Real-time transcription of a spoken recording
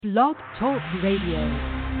Blog Talk Radio.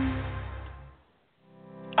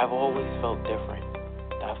 I've always felt different.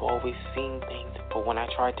 I've always seen things, but when I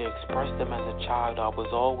tried to express them as a child, I was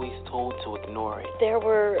always told to ignore it. There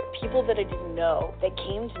were people that I didn't know that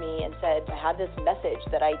came to me and said, I have this message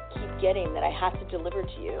that I keep getting that I have to deliver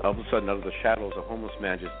to you. All of a sudden, out of the shadows, a homeless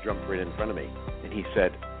man just jumped right in front of me. And he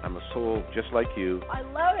said, I'm a soul just like you. I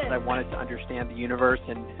love it. I wanted to understand the universe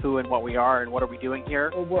and who and what we are and what are we doing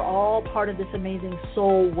here. We're all part of this amazing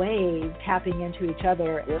soul wave tapping into each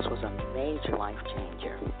other. This was a major life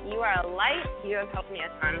changer. You are a light. You have helped me a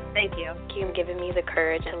ton. Thank you. You've given me the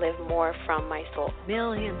courage to live more from my soul.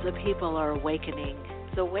 Millions of people are awakening.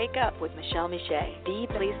 So wake up with Michelle Miche, the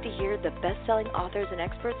place to hear the best-selling authors and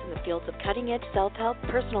experts in the fields of cutting-edge self-help,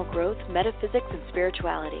 personal growth, metaphysics, and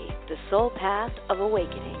spirituality. The soul path of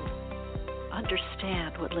awakening.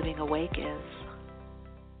 Understand what living awake is.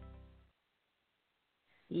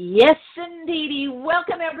 Yes, indeedy.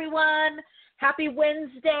 Welcome, everyone. Happy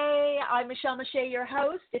Wednesday. I'm Michelle Miche, your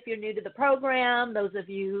host. If you're new to the program, those of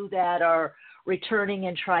you that are returning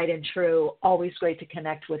and tried and true, always great to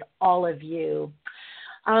connect with all of you.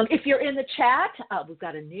 If you're in the chat, we've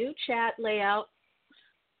got a new chat layout.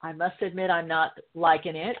 I must admit I'm not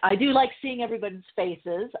liking it. I do like seeing everybody's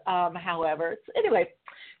faces. However, anyway,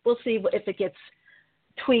 we'll see if it gets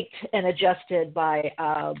tweaked and adjusted by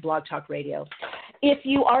Blog Talk Radio. If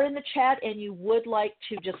you are in the chat and you would like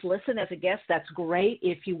to just listen as a guest, that's great.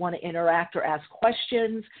 If you want to interact or ask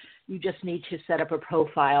questions, you just need to set up a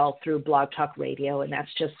profile through Blog Talk Radio, and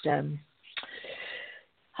that's just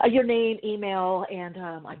your name, email, and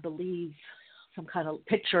I believe some kind of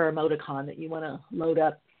picture emoticon that you want to load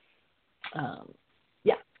up.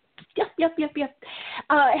 Yep.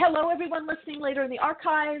 Hello, everyone listening later in the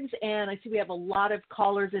archives, and I see we have a lot of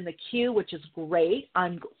callers in the queue, which is great.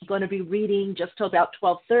 I'm going to be reading just till about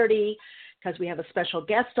 12:30 because we have a special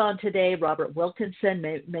guest on today, Robert Wilkinson.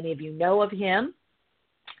 Many of you know of him.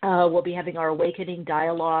 We'll be having our Awakening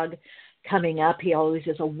Dialogue coming up. He always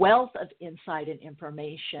has a wealth of insight and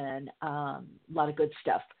information, a lot of good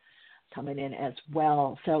stuff coming in as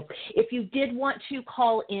well. So if you did want to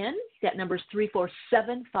call in, that number is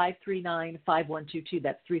 347-539-5122.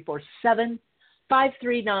 That's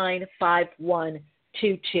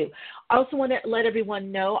 347-539-5122. I also want to let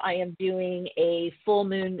everyone know I am doing a full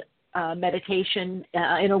moon meditation,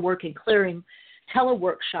 inner work and clearing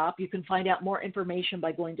teleworkshop. You can find out more information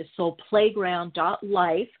by going to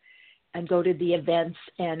soulplayground.life and go to the events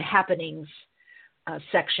and happenings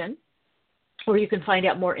section. Or you can find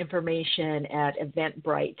out more information at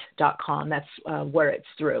eventbrite.com. That's where it's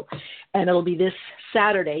through. And it'll be this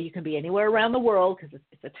Saturday. You can be anywhere around the world because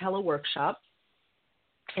it's a teleworkshop.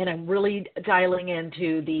 And I'm really dialing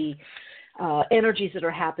into the energies that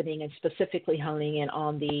are happening and specifically honing in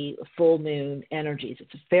on the full moon energies.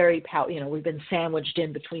 It's a very powerful, we've been sandwiched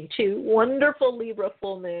in between two wonderful Libra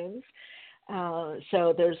full moons.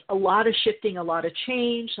 So there's a lot of shifting, a lot of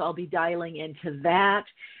change. So I'll be dialing into that.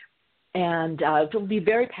 And it'll be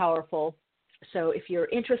very powerful. So if you're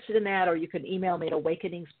interested in that, or you can email me at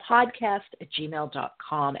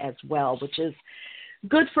awakeningspodcast@gmail.com as well, which is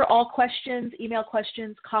good for all questions, email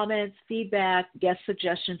questions, comments, feedback, guest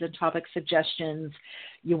suggestions, and topic suggestions.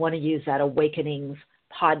 You want to use that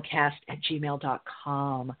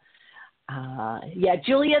awakeningspodcast@gmail.com.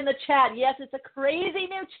 Julia in the chat. Yes, it's a crazy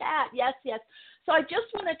new chat. Yes. So I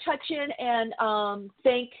just want to touch in and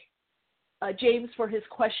thank James for his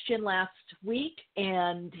question last week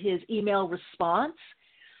and his email response.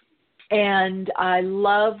 And I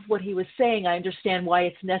love what he was saying. I understand why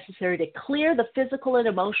it's necessary to clear the physical and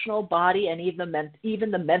emotional body and even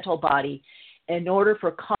the mental body in order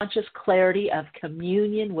for conscious clarity of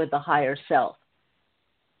communion with the higher self.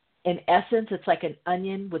 In essence, it's like an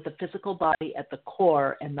onion with the physical body at the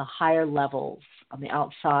core and the higher levels on the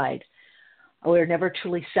outside. We are never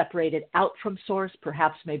truly separated out from source,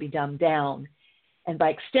 perhaps maybe dumbed down. And by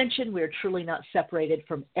extension, we are truly not separated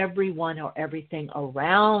from everyone or everything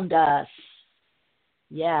around us.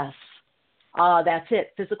 Yes. That's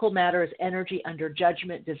it. Physical matter is energy under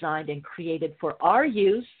judgment, designed and created for our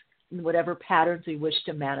use in whatever patterns we wish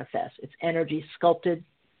to manifest. It's energy sculpted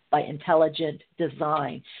by intelligent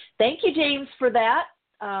design. Thank you, James, for that.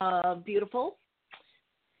 Beautiful.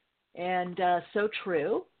 And so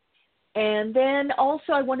true. And then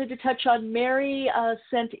also I wanted to touch on Mary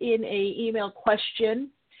sent in a email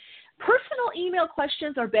question. Personal email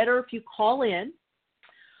questions are better if you call in.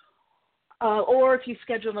 or if you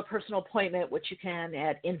schedule a personal appointment, which you can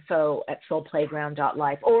at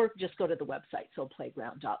info@soulplayground.life, or just go to the website,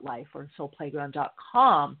 soulplayground.life or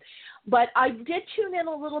soulplayground.com. But I did tune in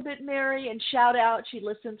a little bit, Mary, and shout out. She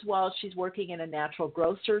listens while she's working in a natural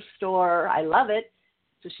grocery store. I love it.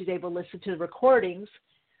 So she's able to listen to the recordings.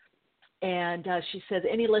 And she says,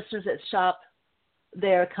 any listeners that shop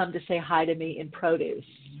there come to say hi to me in produce.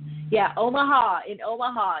 Yeah, in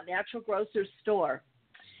Omaha, natural grocery store.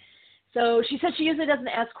 So she said she usually doesn't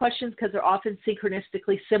ask questions because they're often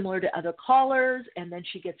synchronistically similar to other callers, and then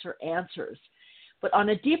she gets her answers. But on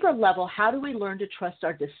a deeper level, how do we learn to trust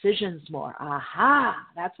our decisions more? Aha,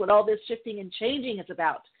 that's what all this shifting and changing is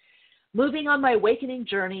about. Moving on my awakening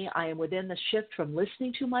journey, I am within the shift from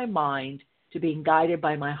listening to my mind to being guided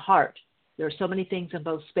by my heart. There are so many things in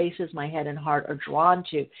both spaces my head and heart are drawn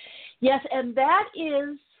to. Yes, and that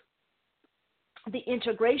is the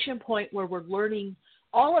integration point where we're learning.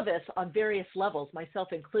 All of us on various levels,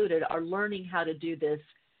 myself included, are learning how to do this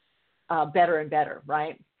better and better,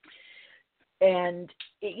 right? And,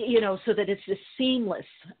 so that it's just seamless.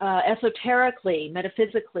 Esoterically,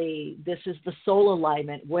 metaphysically, this is the soul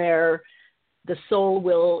alignment where the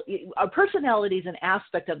soul our personality is an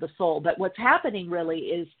aspect of the soul, but what's happening really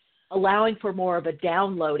is allowing for more of a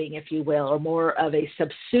downloading, if you will, or more of a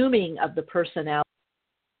subsuming of the personality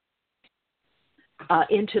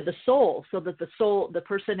into the soul, so that the soul, the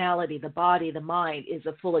personality, the body, the mind is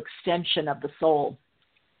a full extension of the soul.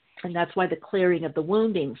 And that's why the clearing of the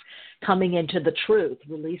woundings, coming into the truth,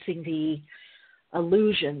 releasing the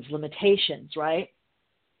illusions, limitations, right?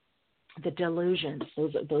 The delusions,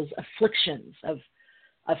 those afflictions of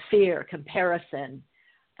fear, comparison,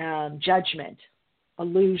 judgment,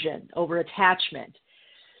 illusion, over-attachment.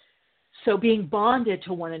 So being bonded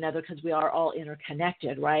to one another because we are all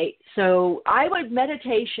interconnected, right? So I would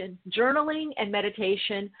journaling and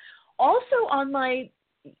meditation. Also on my,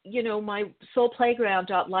 my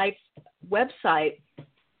soulplayground.life website,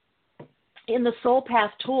 in the Soul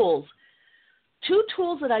Path tools, 2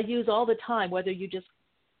 tools that I use all the time, whether you just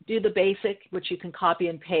do the basic, which you can copy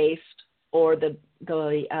and paste, or the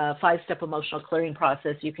 5-step emotional clearing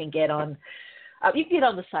process you can get on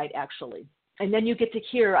the site actually. And then you get to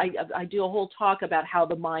hear, I do a whole talk about how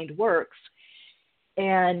the mind works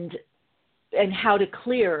and how to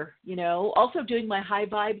clear, Also doing my High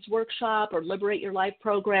Vibes workshop or Liberate Your Life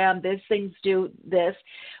program, these things do this.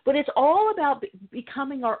 But it's all about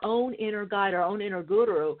becoming our own inner guide, our own inner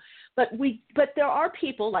guru. But there are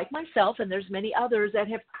people like myself, and there's many others that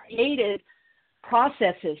have created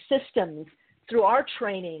processes, systems, through our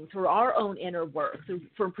training, through our own inner work,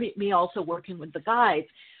 for me also working with the guides.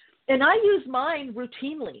 And I use mine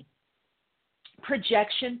routinely.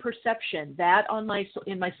 Projection, perception, that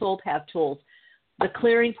in my Soul Path tools, the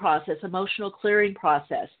clearing process, emotional clearing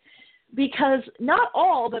process, because not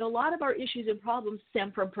all, but a lot of our issues and problems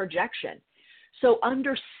stem from projection. So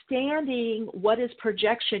understanding what is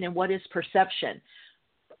projection and what is perception,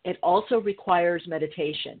 it also requires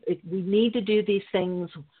meditation. We need to do these things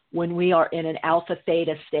when we are in an alpha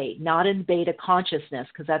theta state, not in beta consciousness,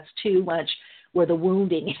 because that's too much where the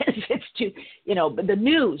wounding is. It's too, the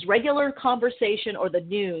news, regular conversation or the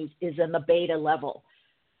news is in the beta level.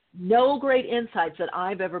 No great insights that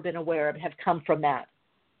I've ever been aware of have come from that.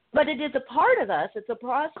 But it is a part of us. It's a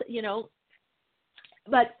process,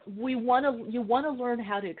 but you want to learn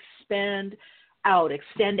how to extend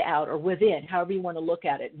out, or within, however you want to look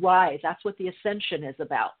at it. Rise. That's what the ascension is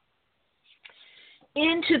about.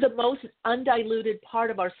 Into the most undiluted part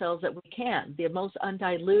of ourselves that we can, the most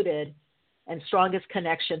undiluted and strongest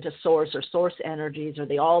connection to source or source energies or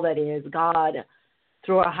the all that is, God,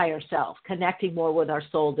 through our higher self, connecting more with our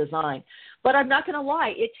soul design. But I'm not going to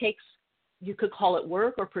lie, it takes, you could call it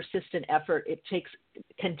work or persistent effort. It takes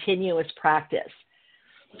continuous practice.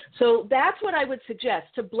 So that's what I would suggest,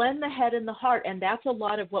 to blend the head and the heart. And that's a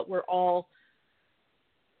lot of what we're all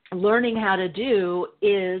learning how to do,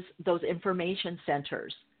 is those information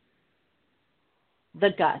centers, the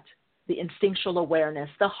gut, the instinctual awareness,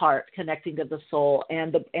 the heart connecting to the soul,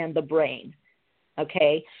 and the brain.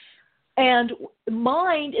 Okay. And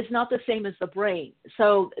mind is not the same as the brain.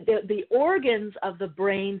 So the organs of the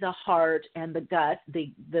brain, the heart, and the gut,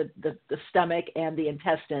 the stomach and the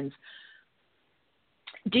intestines,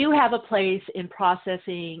 do have a place in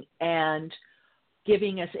processing and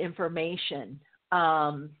giving us information.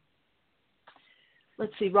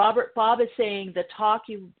 Let's see, Bob is saying the talk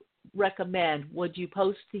you recommend, would you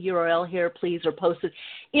post the URL here, please, or post it?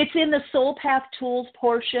 It's in the Soul Path Tools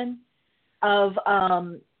portion of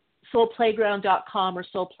soulplayground.com or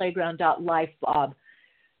soulplayground.life, Bob.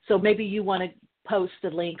 So maybe you want to post the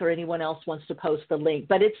link, or anyone else wants to post the link.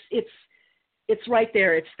 But it's It's right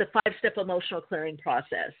there. It's the 5-step emotional clearing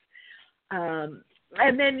process.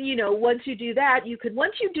 And then, once you do that,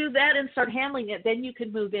 once you do that and start handling it, then you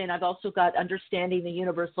can move in. I've also got understanding the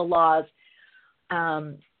universal laws,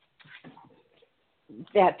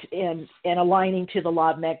 that in aligning to the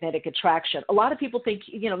law of magnetic attraction. A lot of people think,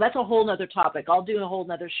 that's a whole nother topic. I'll do a whole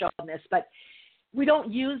nother show on this, but we don't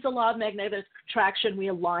use the law of magnetic attraction. We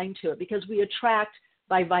align to it because we attract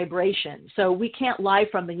by vibration. So we can't lie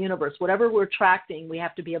from the universe. Whatever we're attracting, we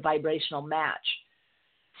have to be a vibrational match.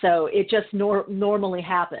 So it just normally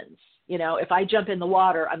happens. If I jump in the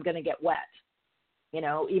water, I'm going to get wet.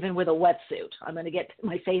 Even with a wetsuit, I'm going to get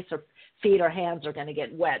my face or feet or hands are going to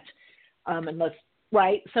get wet, unless,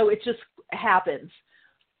 right? So it just happens.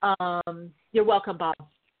 You're welcome, Bob.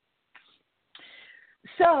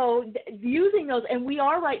 So using those, and we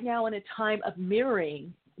are right now in a time of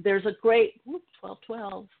mirroring. There's a great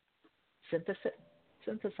 12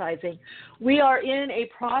 synthesizing. We are in a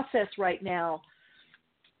process right now,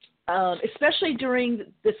 especially during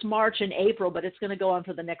this March and April, but it's going to go on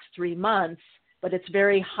for the next 3 months. But it's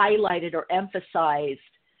very highlighted or emphasized,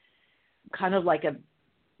 kind of like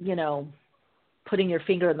putting your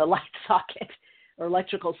finger in the light socket or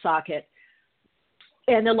electrical socket.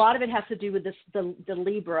 And a lot of it has to do with the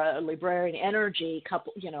Librarian energy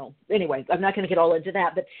couple, anyway, I'm not going to get all into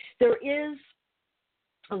that, but there is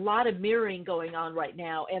a lot of mirroring going on right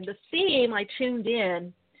now. And the theme I tuned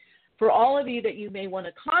in for all of you that you may want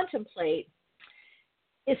to contemplate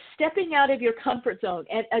is stepping out of your comfort zone,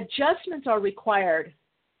 and adjustments are required,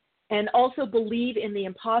 and also believe in the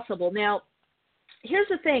impossible. Now, here's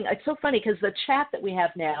the thing. It's so funny because the chat that we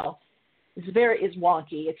have now is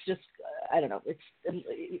wonky. It's just, I don't know.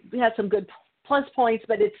 We have some good plus points,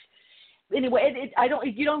 but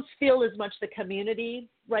you don't feel as much the community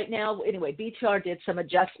right now. Anyway, BTR did some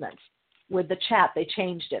adjustments with the chat. They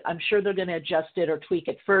changed it. I'm sure they're going to adjust it or tweak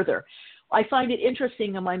it further. I find it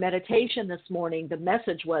interesting in my meditation this morning, the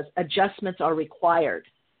message was adjustments are required.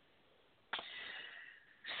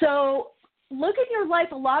 So look at your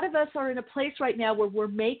life. A lot of us are in a place right now where we're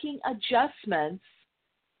making adjustments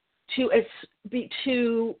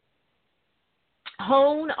to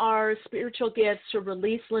hone our spiritual gifts, to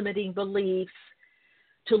release limiting beliefs,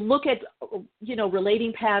 to look at,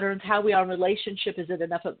 relating patterns, how we are in relationship. Is it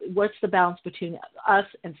enough? What's the balance between us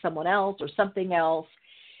and someone else or something else?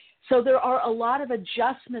 So there are a lot of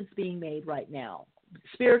adjustments being made right now,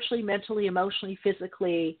 spiritually, mentally, emotionally,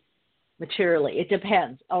 physically, materially. It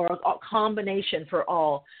depends, or a combination for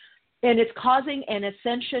all. And it's causing an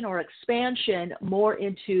ascension or expansion more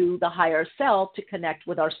into the higher self to connect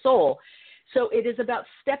with our soul. So it is about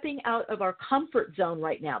stepping out of our comfort zone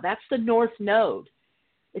right now. That's the North Node.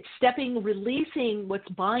 It's releasing what's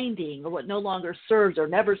binding or what no longer serves or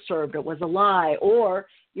never served or was a lie, or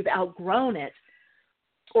you've outgrown it,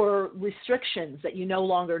 or restrictions that you no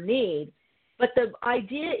longer need. But the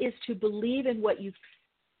idea is to believe in what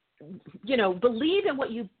believe in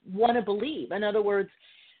what you want to believe. In other words,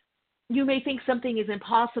 you may think something is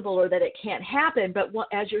impossible or that it can't happen, but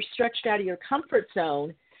as you're stretched out of your comfort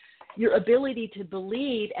zone, your ability to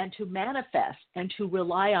believe and to manifest and to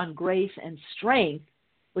rely on grace and strength,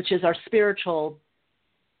 which is our spiritual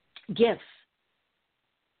gifts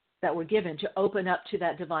that we're given to open up to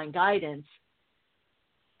that divine guidance,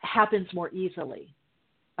 happens more easily.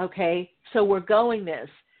 Okay, so we're going this.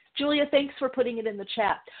 Julia, thanks for putting it in the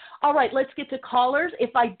chat. All right, let's get to callers.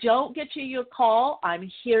 If I don't get to your call, I'm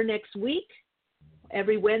here next week,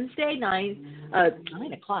 every Wednesday, 9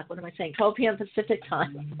 o'clock. What am I saying? 12 p.m. Pacific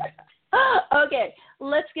time. Okay,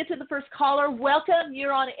 let's get to the first caller. Welcome.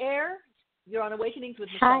 You're on air. You're on Awakenings with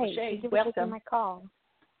Michelle Shea. Thank you for taking my call.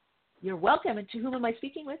 You're welcome. And to whom am I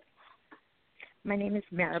speaking with? My name is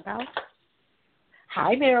Maribel.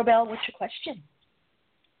 Hi, Maribel. What's your question?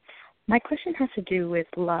 My question has to do with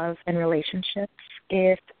love and relationships.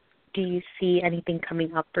 Do you see anything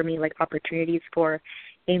coming up for me, like opportunities for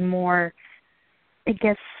a more,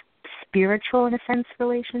 spiritual, in a sense,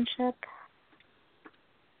 relationship?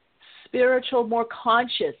 Spiritual, more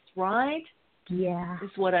conscious, right? Yeah.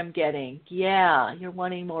 Is what I'm getting. Yeah, you're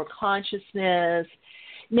wanting more consciousness.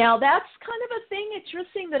 Now, that's kind of a thing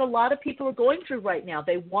interesting that a lot of people are going through right now.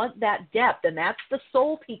 They want that depth, and that's the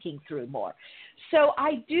soul peeking through more. So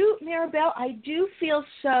I do, Maribel, I do feel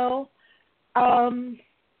so,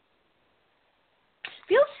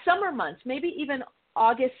 feel summer months, maybe even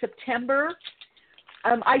August, September.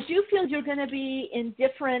 I do feel you're going to be in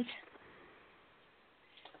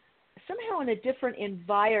somehow in a different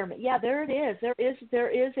environment. Yeah, there it is. There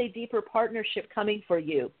is a deeper partnership coming for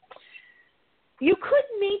you. You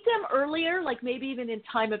could meet them earlier, like maybe even in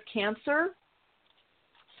time of Cancer.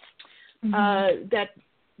 that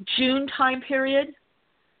June time period,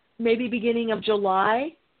 maybe beginning of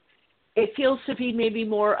July. It feels to be maybe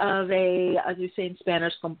more of a, as you say in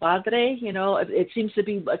Spanish, compadre. It seems to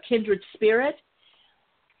be a kindred spirit,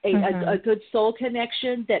 a good soul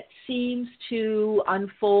connection that seems to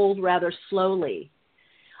unfold rather slowly.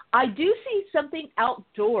 I do see something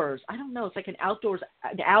outdoors. I don't know. It's like an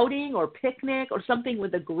outing or picnic or something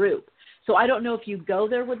with a group. So I don't know if you go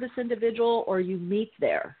there with this individual or you meet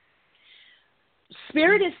there.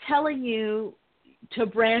 Spirit is telling you to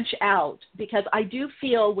branch out, because I do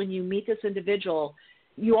feel when you meet this individual,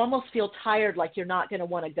 you almost feel tired, like you're not going to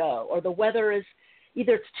want to go, or the weather is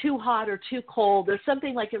either it's too hot or too cold. There's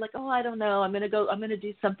something like you're like, oh, I don't know, I'm going to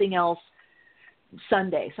do something else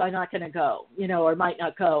Sunday, so I'm not going to go, or might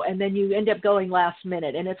not go. And then you end up going last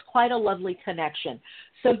minute, and it's quite a lovely connection.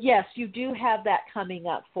 So yes, you do have that coming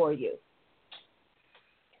up for you.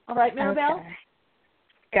 All right, Maribel? Okay.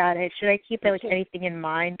 Got it. Should I keep anything in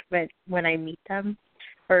mind when I meet them?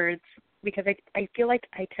 Or because I feel like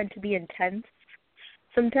I tend to be intense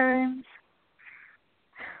sometimes.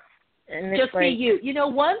 And just be you.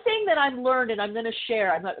 One thing that I've learned, and I'm going to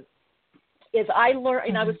share, is I learned,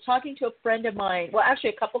 and I was talking to a friend of mine, well,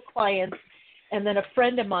 actually a couple clients, and then a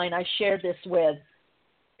friend of mine I shared this with,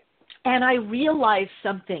 and I realized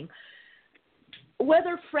something.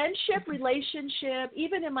 Whether friendship, relationship,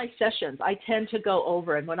 even in my sessions, I tend to go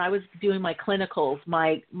over. And when I was doing my clinicals,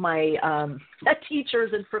 my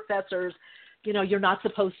teachers and professors, you're not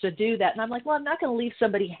supposed to do that. And I'm like, well, I'm not going to leave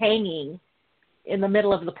somebody hanging in the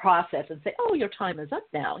middle of the process and say, oh, your time is up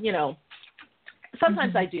now.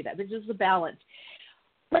 Sometimes I do that. There's just a balance.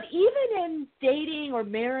 But even in dating or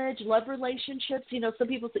marriage, love relationships, some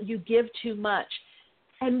people say you give too much.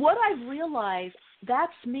 And what I've realized,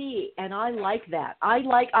 that's me, and I like that.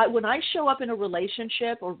 When I show up in a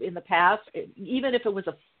relationship or in the past, even if it was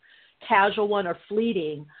a casual one or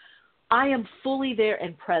fleeting, I am fully there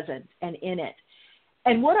and present and in it.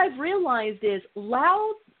 And what I've realized is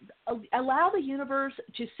allow the universe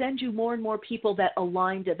to send you more and more people that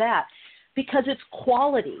align to that, because it's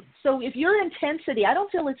quality. So if your intensity, I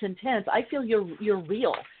don't feel it's intense. I feel you're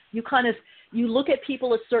real. You look at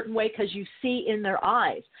people a certain way because you see in their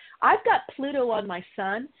eyes. I've got Pluto on my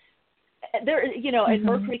sun, and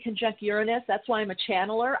Mercury conjunct Uranus. That's why I'm a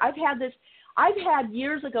channeler. I've had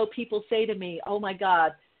years ago people say to me, oh my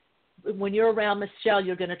God, when you're around Michelle,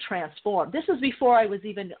 you're going to transform. This was before I was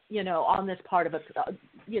even, on this part of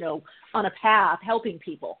on a path helping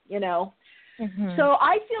people, So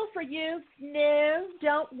I feel for you, no,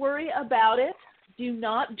 don't worry about it. Do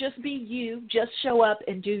not just be you, just show up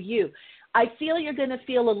and do you. I feel you're going to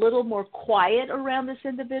feel a little more quiet around this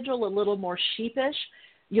individual, a little more sheepish.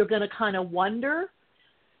 You're going to kind of wonder,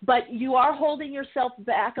 but you are holding yourself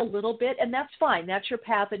back a little bit, and that's fine. That's your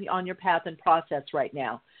path and on your path and process right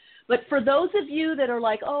now. But for those of you that are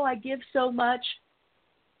like, oh, I give so much,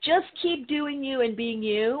 just keep doing you and being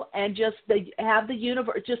you, and just have the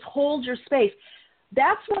universe, just hold your space.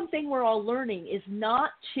 That's one thing we're all learning, is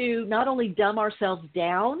not only dumb ourselves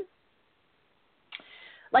down.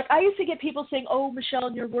 Like I used to get people saying, oh, Michelle,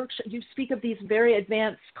 in your workshop, you speak of these very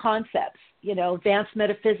advanced concepts, advanced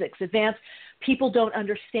metaphysics, people don't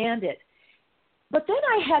understand it. But then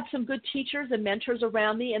I had some good teachers and mentors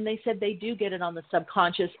around me, and they said they do get it on the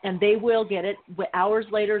subconscious, and they will get it hours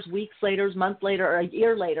later, weeks later, months later, or a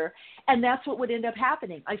year later. And that's what would end up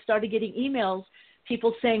happening. I started getting emails,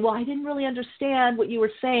 people saying, well, I didn't really understand what you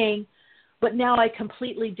were saying, but now I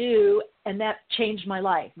completely do, and that changed my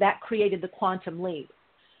life. That created the quantum leap.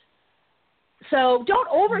 So don't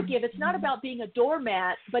overgive. It's not about being a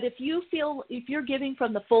doormat, but if you're giving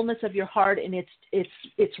from the fullness of your heart and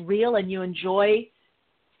it's real and you enjoy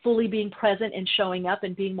fully being present and showing up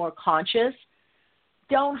and being more conscious,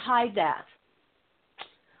 don't hide that.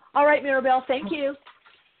 All right, Maribel, thank you.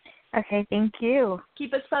 Okay, thank you.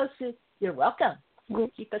 Keep us posted. You're welcome.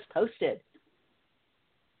 Keep us posted.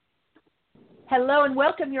 Hello and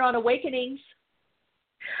welcome. You're on Awakenings.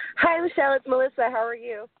 Hi, Michelle. It's Melissa. How are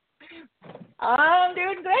you? I'm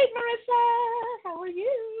doing great, Marissa. How are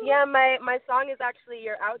you? Yeah, my song is actually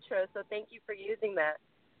your outro, so thank you for using that.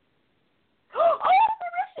 Oh,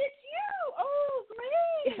 Marissa, it's you. Oh,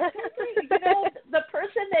 great. The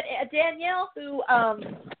person that Danielle, who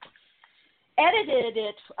edited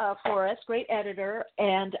it for us, great editor,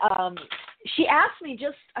 and she asked me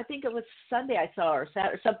I think it was Sunday I saw her,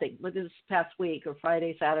 or something, this past week, or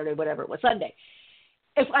Friday, Saturday, whatever it was, Sunday,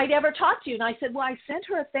 if I'd ever talked to you. And I said, well, I sent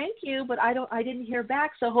her a thank you, but I didn't hear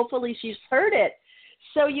back, so hopefully she's heard it.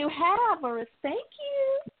 So you have, Marissa. Thank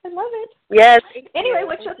you. I love it. Yes. Anyway,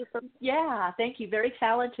 thank you. Very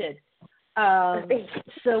talented.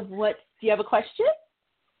 So what, do you have a question?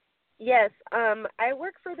 Yes. I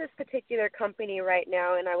work for this particular company right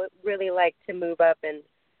now, and I would really like to move up and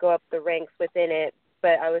go up the ranks within it.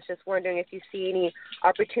 But I was just wondering if you see any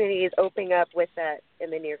opportunities opening up with that in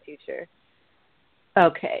the near future.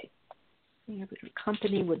 Okay. You have a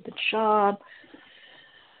company with the job.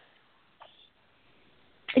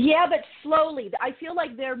 Yeah, but slowly. I feel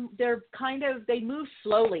like they're kind of, they move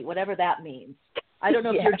slowly, whatever that means. I don't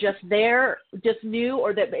know if you're just there, just new,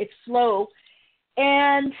 or that it's slow.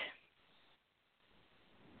 And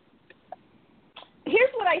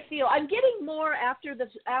here's what I feel. I'm getting more after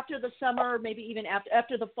the summer, maybe even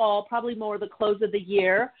after the fall, probably more the close of the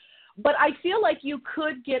year. But I feel like you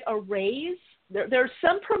could get a raise. There's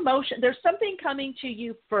some promotion. There's something coming to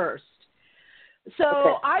you first.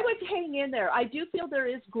 So I would hang in there. I do feel there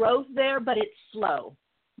is growth there, but it's slow.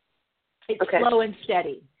 It's slow and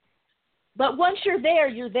steady. But once you're there,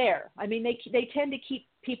 you're there. I mean, they tend to keep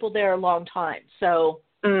people there a long time. So,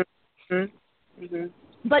 but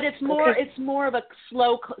it's more of a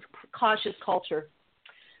slow, cautious culture.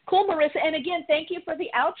 Cool, Marissa. And again, thank you for the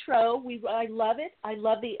outro. I love it. I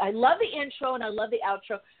love the intro and I love the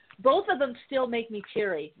outro. Both of them still make me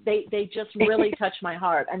teary. They just really touch my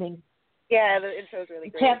heart. I mean, yeah, the intro is really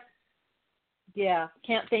great.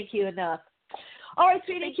 Can't thank you enough. All right,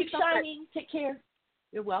 sweetie, keep shining. Take care.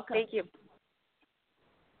 You're welcome. Thank you.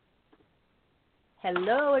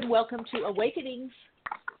 Hello, and welcome to Awakenings.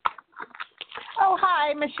 Oh,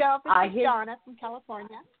 hi, Michelle. This is Donna from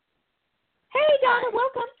California. Hey, Donna,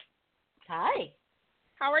 welcome. Hi.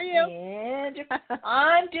 How are you? And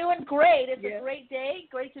I'm doing great. It's a great day.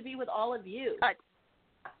 Great to be with all of you.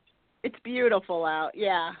 It's beautiful out,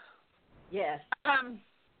 yeah. Yes.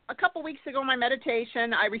 A couple weeks ago, my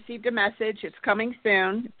meditation, I received a message. It's coming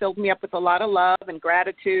soon. It filled me up with a lot of love and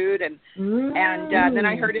gratitude, and then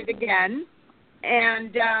I heard it again.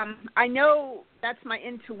 And I know that's my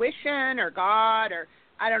intuition or God or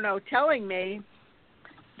I don't know telling me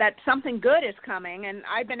that something good is coming. And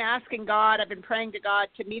I've been asking God, I've been praying to God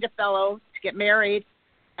to meet a fellow, to get married,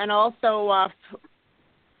 and also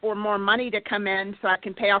for more money to come in so I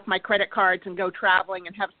can pay off my credit cards and go traveling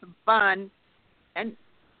and have some fun. And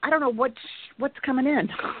I don't know what's coming in,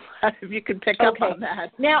 if you can pick up on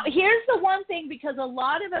that. Now, here's the one thing, because a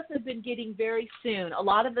lot of us have been getting very soon. A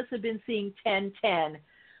lot of us have been seeing 10-10,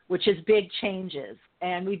 which is big changes.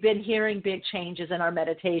 And we've been hearing big changes in our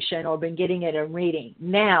meditation or been getting it in reading.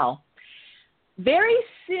 Now, very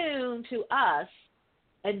soon to us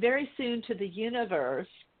and very soon to the universe,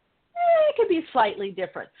 it could be slightly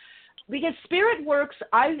different. Because spirit works,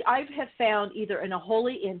 I have found either in a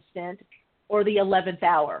holy instant or the 11th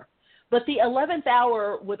hour. But the 11th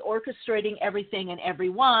hour with orchestrating everything and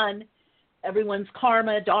everyone's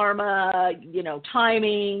karma, dharma,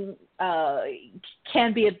 timing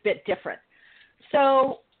can be a bit different.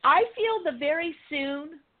 So I feel the very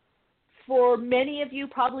soon for many of you,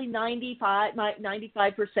 probably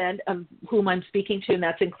 95% of whom I'm speaking to, and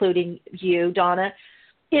that's including you, Donna,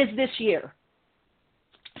 is this year.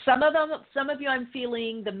 Some of you I'm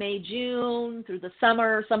feeling the May, June through the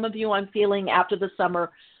summer. Some of you I'm feeling after the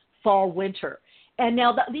summer, fall, winter. And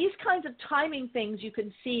now these kinds of timing things you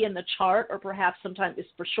can see in the chart, or perhaps sometimes it's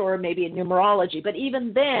for sure maybe in numerology. But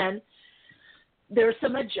even then, there's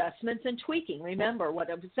some adjustments and tweaking. Remember what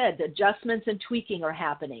I've said, the adjustments and tweaking are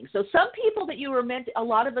happening. So some people that a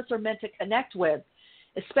lot of us are meant to connect with,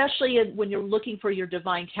 especially when you're looking for your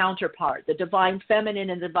divine counterpart, the divine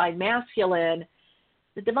feminine and divine masculine.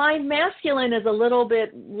 The divine masculine is a little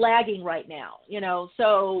bit lagging right now,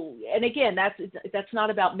 So, and again, that's not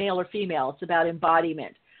about male or female. It's about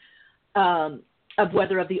embodiment of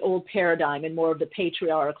the old paradigm and more of the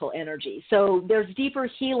patriarchal energy. So there's deeper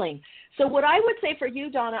healing. So what I would say for you,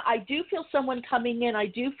 Donna, I do feel someone coming in. I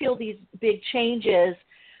do feel these big changes.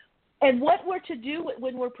 And what we're to do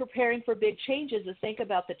when we're preparing for big changes is think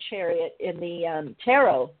about the chariot in the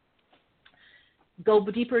tarot. Go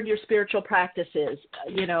deeper into your spiritual practices,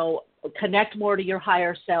 connect more to your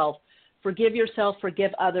higher self, forgive yourself,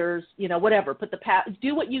 forgive others, whatever.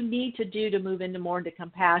 Do what you need to do to move more into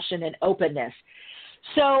compassion and openness.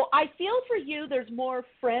 So I feel for you, there's more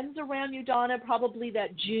friends around you, Donna, probably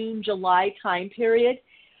that June, July time period.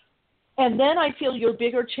 And then I feel your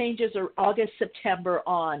bigger changes are August, September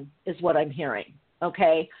on is what I'm hearing.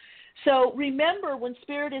 Okay. So remember, when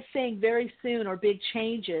Spirit is saying very soon or big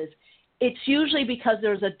changes, it's usually because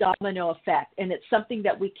there's a domino effect, and it's something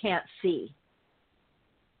that we can't see.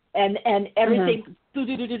 And everything,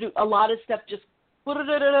 a lot of stuff just,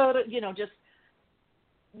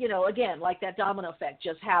 again, like that domino effect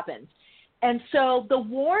just happens. And so the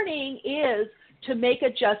warning is to make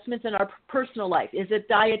adjustments in our personal life. Is it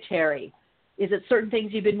dietary? Is it certain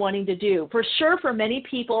things you've been wanting to do? For sure, for many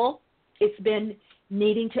people, it's been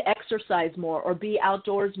needing to exercise more or be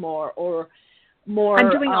outdoors more or more.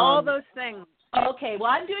 I'm doing all those things. Okay, well,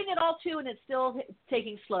 I'm doing it all too, and it's still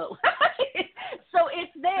taking slow. So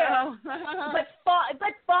it's there.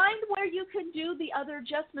 but find where you can do the other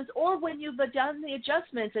adjustments, or when you've done the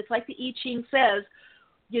adjustments, it's like the I Ching says,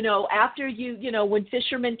 after when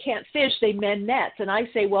fishermen can't fish, they mend nets. And I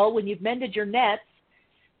say, well, when you've mended your nets,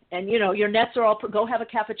 and, your nets are all, go have a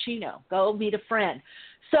cappuccino, go meet a friend.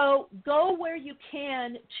 So go where you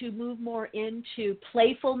can to move more into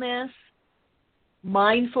playfulness,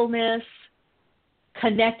 mindfulness,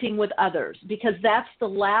 connecting with others, because that's the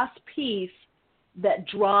last piece that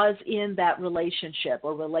draws in that relationship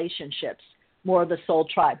or relationships, more of the soul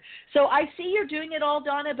tribe. So I see you're doing it all,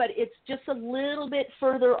 Donna, but it's just a little bit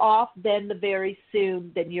further off than the very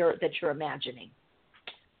soon that you're imagining.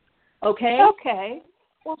 Okay? Okay.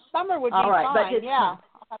 Well, summer would be all right, fine. But I'll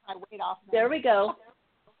have my weight off now. There we go.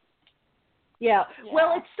 Yeah.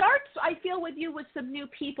 Well, it starts, I feel, with you with some new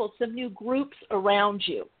people, some new groups around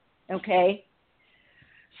you. Okay?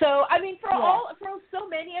 So, I mean, for so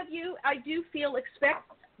many of you, I do expect,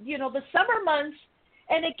 the summer months,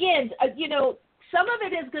 and again, some of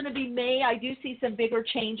it is going to be May. I do see some bigger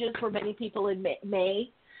changes for many people in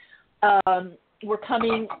May. We're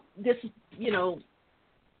coming,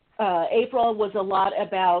 April was a lot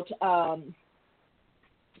about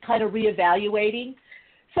kind of reevaluating.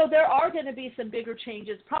 So there are going to be some bigger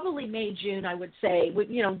changes, probably May, June, I would say, with,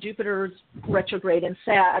 Jupiter's retrograde and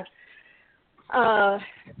Sag. So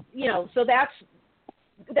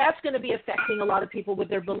that's going to be affecting a lot of people with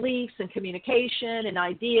their beliefs and communication and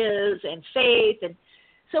ideas and faith. And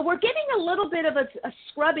so we're getting a little bit of a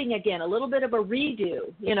scrubbing again, a little bit of a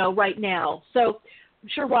redo, right now. So I'm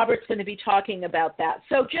sure Robert's going to be talking about that.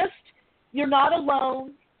 So you're not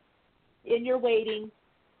alone in your waiting.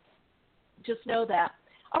 Just know that.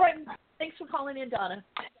 All right. Thanks for calling in, Donna.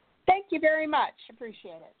 Thank you very much.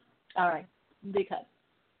 Appreciate it. All right. Big hug.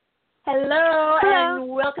 Hello, and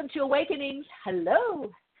welcome to Awakenings. Hello.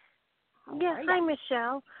 Yes, hi,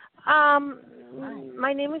 Michelle.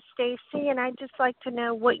 My name is Stacy, and I'd just like to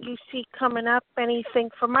know what you see coming up, anything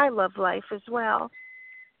for my love life as well.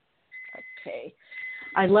 Okay.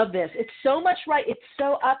 I love this. It's so much right. It's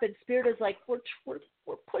so up, and Spirit is like, we're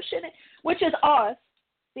pushing it, which is us,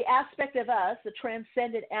 the aspect of us, the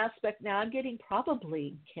transcendent aspect. Now I'm getting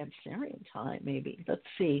probably Cancerian time, maybe. Let's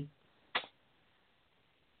see.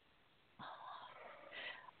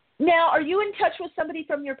 Now, are you in touch with somebody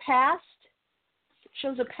from your past? It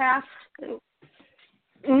shows a past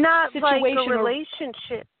not situation like a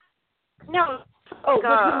relationship. No.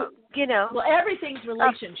 Well, everything's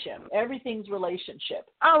relationship. Everything's relationship.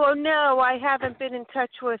 Oh, no, I haven't been in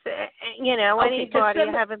touch with, anybody.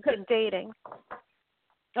 I haven't been dating.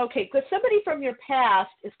 Okay, because somebody from your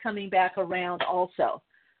past is coming back around also,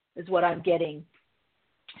 is what I'm getting.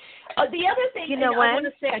 The other thing I want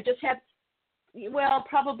to say, I just have,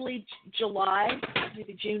 probably July,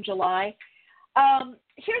 maybe June, July.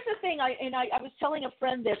 Here's the thing, I was telling a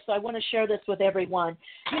friend this, so I want to share this with everyone.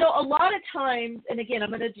 A lot of times, and again, I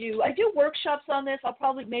do workshops on this.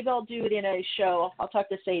 Maybe I'll do it in a show. I'll talk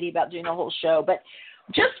to Sadie about doing a whole show. But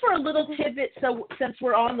just for a little tidbit, so since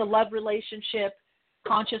we're on the love relationship,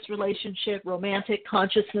 conscious relationship, romantic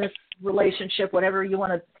consciousness relationship, whatever you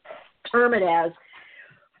want to term it as,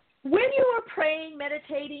 when you are praying,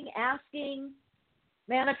 meditating, asking,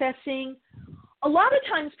 manifesting, a lot of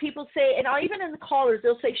times people say, and even in the callers,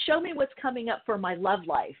 they'll say, show me what's coming up for my love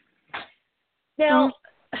life. Now,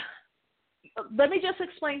 let me just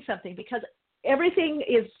explain something, because everything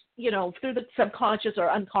is, through the subconscious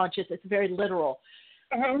or unconscious, it's very literal.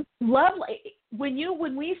 Love,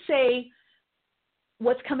 when we say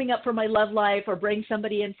what's coming up for my love life or bring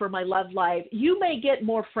somebody in for my love life, you may get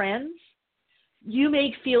more friends. You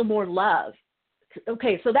may feel more love.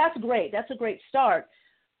 Okay, so that's great. That's a great start.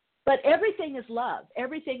 But everything is love.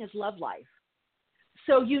 Everything is love life.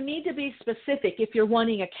 So you need to be specific if you're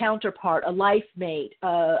wanting a counterpart, a life mate,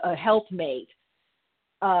 a health mate,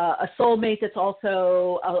 a soulmate that's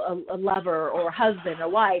also a lover or a husband, a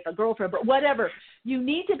wife, a girlfriend, but whatever. You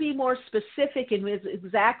need to be more specific in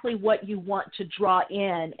exactly what you want to draw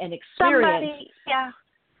in and experience.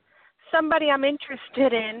 Somebody I'm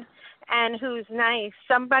interested in and who's nice,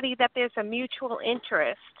 somebody that there's a mutual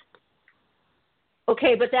interest.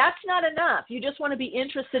 Okay, but that's not enough. You just want to be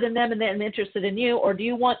interested in them and then interested in you, or do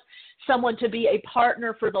you want someone to be a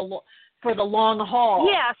partner for for the long haul.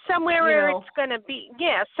 Yeah, somewhere where it's going to be.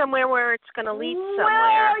 Yeah, somewhere where it's going to lead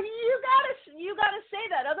somewhere. Well, you gotta say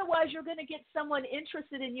that. Otherwise, you're going to get someone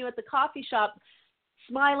interested in you at the coffee shop,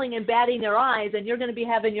 smiling and batting their eyes, and you're going to be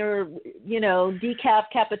having your, decaf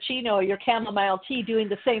cappuccino or your chamomile tea, doing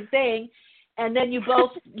the same thing, and then you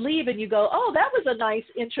both leave and you go, oh, that was a nice,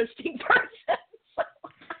 interesting person.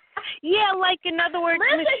 Yeah, like in other words,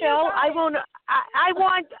 Listen, Michelle, I want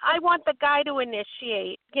the guy to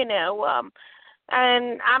initiate, and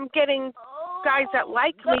I'm getting guys that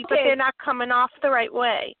like me, but they're not coming off the right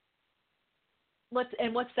way. What's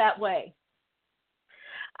that way?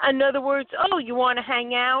 In other words, oh, you want to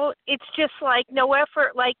hang out? It's just like no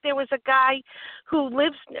effort. Like there was a guy who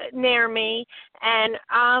lives near me, and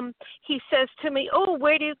he says to me, oh,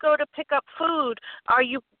 where do you go to pick up food? Are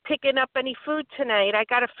you picking up any food tonight? I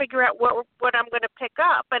got to figure out what I'm going to pick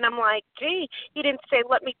up. And I'm like, gee, he didn't say,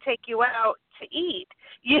 let me take you out to eat.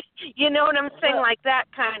 You know what I'm saying? Like that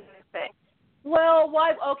kind of thing. Well,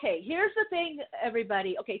 why? Okay, here's the thing,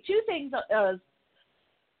 everybody. Okay, two things.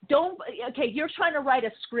 You're trying to write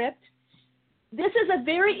a script. This is a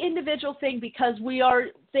very individual thing because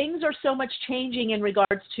things are so much changing in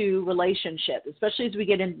regards to relationships, especially as we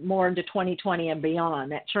get more into 2020 and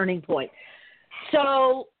beyond, that turning point.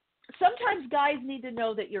 So sometimes guys need to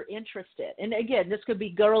know that you're interested. And again, this could be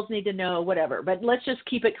girls need to know, whatever, but let's just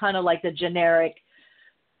keep it kind of like the generic.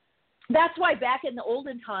 That's why back in the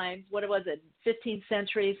olden times, what was it, 15th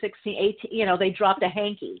century, 16, 18, they dropped a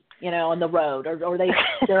hanky, on the road or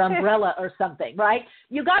their umbrella or something, right?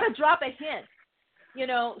 You got to drop a hint,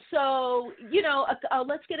 so,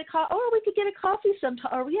 let's get a coffee, or we could get a coffee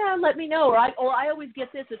sometime, or yeah, let me know. Or I always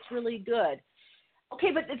get this, it's really good.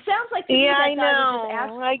 Okay, but it sounds like to me that I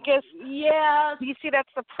know. I guess. Yeah. You see,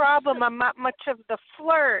 that's the problem. I'm not much of the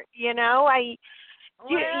flirt, You understand.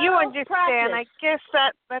 Practice. I guess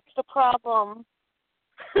that's the problem.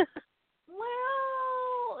 Well,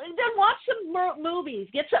 then watch some movies.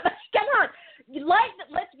 Get some. Come on, you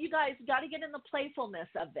guys got to get in the playfulness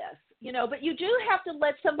of this, But you do have to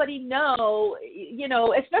let somebody know,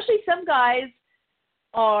 Especially some guys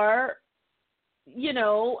are,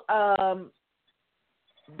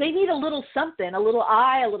 they need a little something, a little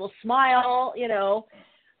eye, a little smile,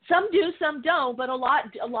 Some do, some don't, but a lot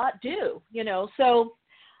do, So,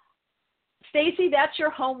 Stacy, that's your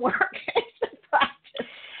homework. It's a practice.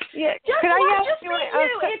 Yeah.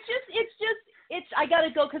 I got to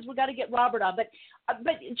go because we got to get Robert on, but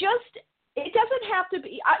it doesn't have to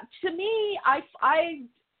be. To me, I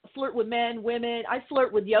flirt with men, women. I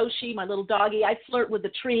flirt with Yoshi, my little doggy. I flirt with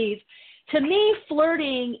the trees. To me,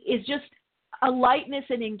 flirting is just a lightness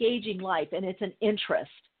and engaging life, and it's an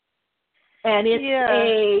interest. And it's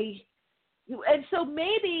and so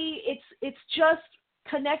maybe it's just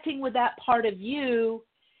connecting with that part of you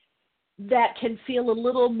that can feel a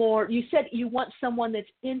little more. You said you want someone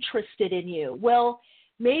that's interested in you. Well,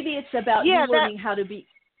 maybe it's about you learning how to be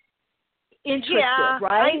interested,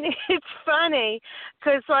 right? It's funny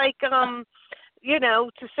because, to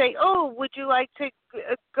say, oh, would you like to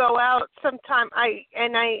go out sometime?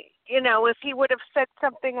 If he would have said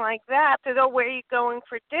something like that, where are you going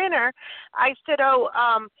for dinner? I said,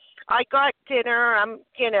 I got dinner.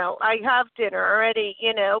 I have dinner already,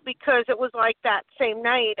 because it was like that same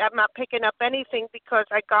night. I'm not picking up anything because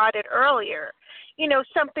I got it earlier,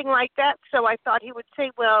 something like that. So I thought he would say,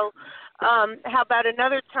 well, how about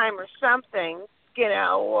another time or something,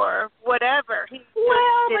 or whatever.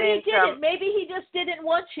 But he didn't. Maybe he just didn't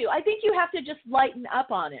want to. I think you have to just lighten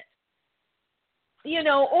up on it.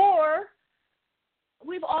 Or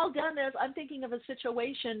we've all done this. I'm thinking of a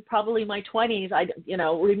situation, probably my 20s. I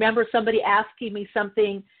remember somebody asking me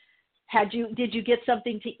something. Did you get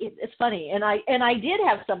something to eat? It's funny. And I did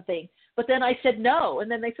have something, but then I said no.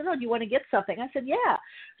 And then they said, oh, do you want to get something? I said, yeah.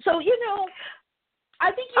 So,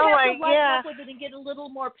 I think you have to lighten up with it and get a little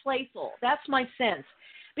more playful. That's my sense.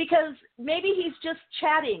 Because maybe he's just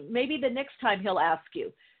chatting. Maybe the next time he'll ask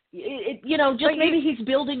you. Maybe he's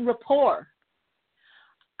building rapport.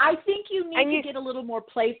 I think you need to get a little more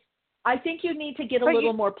playful. I think you need to get a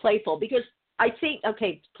little more playful because I think,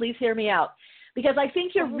 okay, please hear me out, because I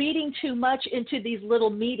think you're reading too much into these little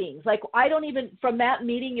meetings. Like from that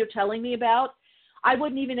meeting you're telling me about, I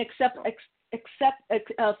wouldn't even think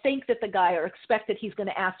that the guy or expect that he's going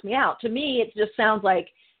to ask me out. To me, it just sounds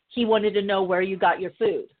like he wanted to know where you got your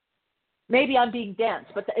food. Maybe I'm being dense,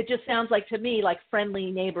 but it just sounds like to me like friendly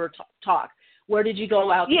neighbor talk. Where did you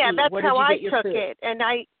go out to eat? Yeah, that's Where did how you I get your took food? it. And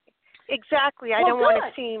I don't want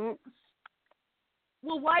to seem.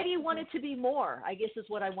 Well, why do you want it to be more? I guess is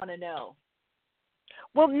what I want to know.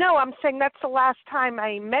 Well, no, I'm saying that's the last time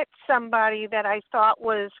I met somebody that I thought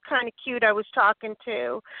was kind of cute I was talking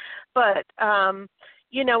to. But,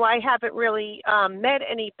 I haven't really met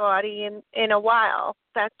anybody in a while.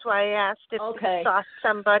 That's why I asked if you saw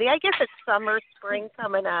somebody. I guess it's summer, spring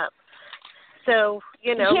coming up. So,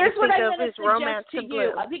 here's what I'm going to suggest to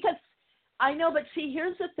you. Because I know, but see,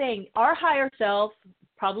 here's the thing. Our higher self,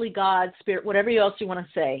 probably God, Spirit, whatever else you want to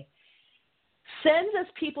say, sends us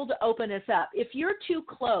people to open us up. If you're too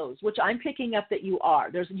closed, which I'm picking up that you are,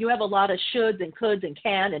 you have a lot of shoulds and coulds and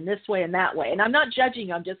can and this way and that way. And I'm not judging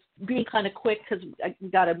you. I'm just being kind of quick because I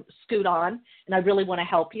got to scoot on, and I really want to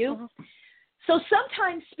help you. Mm-hmm. So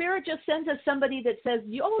sometimes Spirit just sends us somebody that says,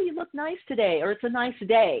 oh, you look nice today, or it's a nice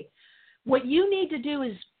day. What you need to do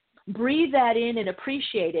is breathe that in and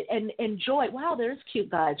appreciate it and enjoy. Wow, there's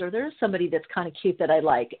cute guys, or there's somebody that's kind of cute that I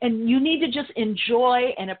like. And you need to just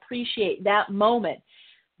enjoy and appreciate that moment.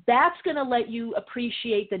 That's going to let you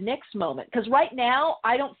appreciate the next moment. Because right now,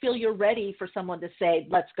 I don't feel you're ready for someone to say,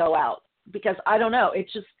 let's go out. Because I don't know.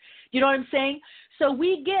 It's just, you know what I'm saying? So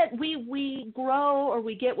we grow, or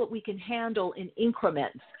we get what we can handle in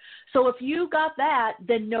increments. So if you got that,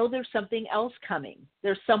 then know there's something else coming.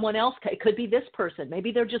 There's someone else. It could be this person.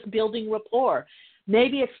 Maybe they're just building rapport.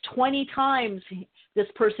 Maybe it's 20 times this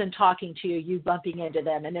person talking to you, you bumping into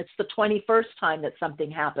them, and it's the 21st time that something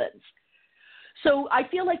happens. So I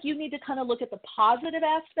feel like you need to kind of look at the positive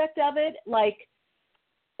aspect of it,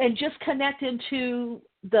 and just connect into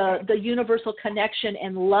the universal connection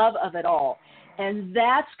and love of it all. And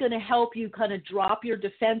that's going to help you kind of drop your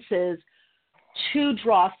defenses to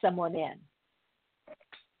draw someone in.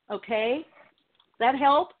 Okay? That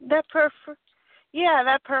help? That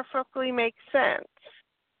perfectly makes sense.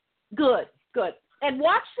 Good. And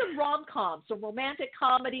watch some rom-coms, some romantic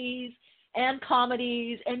comedies, and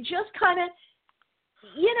just kind of,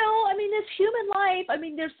 this human life,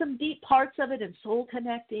 there's some deep parts of it, and soul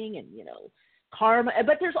connecting and, karma,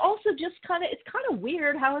 but there's also just it's kind of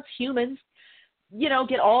weird how as humans,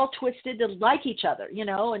 get all twisted to like each other,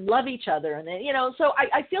 and love each other. And then, so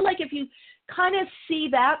I feel like if you kind of see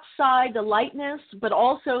that side, the lightness, but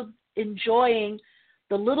also enjoying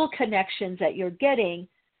the little connections that you're getting,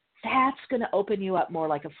 that's going to open you up more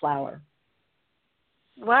like a flower.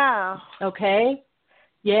 Wow. Okay?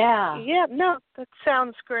 Yeah. Yeah, no, that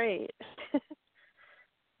sounds great.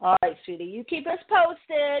 All right, sweetie. You keep us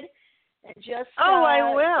posted. And just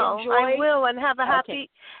I will. Enjoy. I will, and have a happy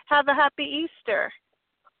Easter.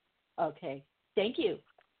 Okay. Thank you.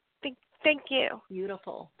 Thank you.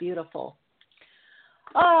 Beautiful.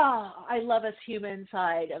 Oh, I love us human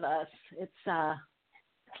side of us. It's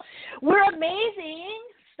we're amazing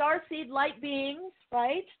starseed light beings,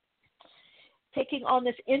 right? Taking on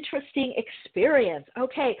this interesting experience.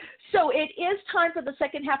 Okay, so it is time for the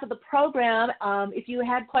second half of the program. If you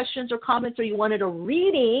had questions or comments, or you wanted a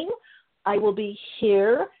reading, I will be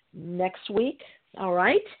here next week, all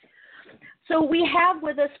right? So we have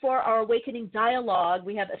with us for our Awakening Dialogue,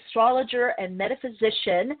 we have astrologer and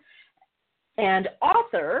metaphysician and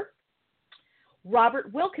author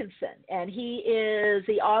Robert Wilkinson, and he is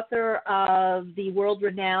the author of the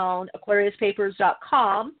world-renowned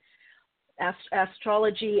AquariusPapers.com,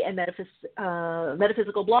 Astrology and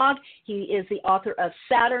Metaphysical blog. He is the author of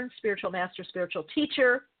Saturn, Spiritual Master, Spiritual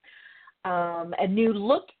Teacher, A New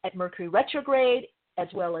Look at Mercury Retrograde, as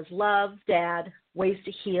well as Love, Dad, Ways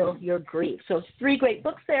to Heal Your Grief. So 3 great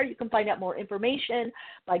books there. You can find out more information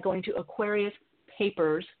by going to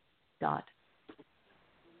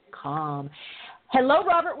AquariusPapers.com. Hello,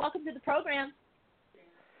 Robert. Welcome to the program.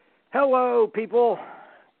 Hello, people.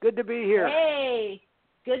 Good to be here. Hey.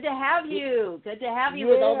 Good to have you. Good to have you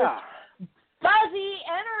with all this fuzzy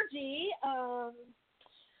energy.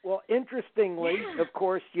 Well, interestingly, of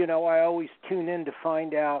course, I always tune in to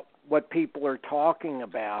find out what people are talking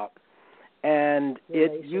about. And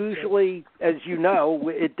it usually, as you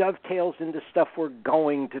know, it dovetails into stuff we're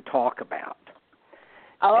going to talk about.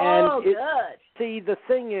 Oh, good. See, the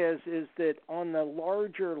thing is that on the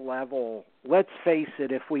larger level, let's face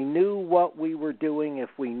it, if we knew what we were doing, if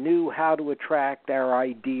we knew how to attract our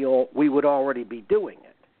ideal, we would already be doing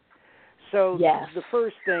it. So the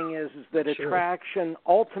first thing is that attraction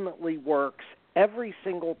ultimately works every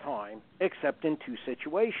single time except in 2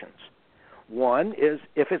 situations. One is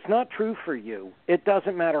if it's not true for you, it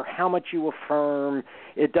doesn't matter how much you affirm,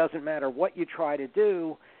 it doesn't matter what you try to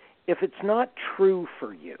do. If it's not true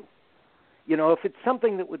for you, if it's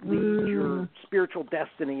something that would lead your spiritual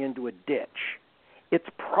destiny into a ditch, it's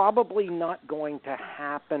probably not going to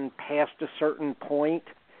happen past a certain point,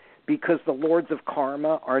 because the lords of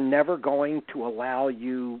karma are never going to allow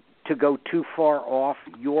you to go too far off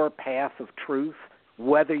your path of truth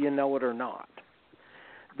whether you know it or not.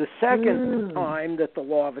 The second time that the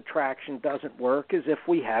law of attraction doesn't work is if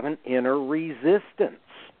we have an inner resistance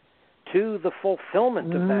to the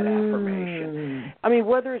fulfillment of that affirmation. I mean,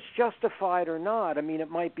 whether it's justified or not, I mean, it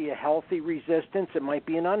might be a healthy resistance, it might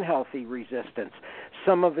be an unhealthy resistance.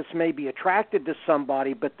 Some of us may be attracted to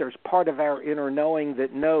somebody, but there's part of our inner knowing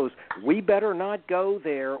that knows we better not go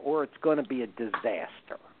there or it's going to be a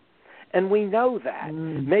disaster. And we know that.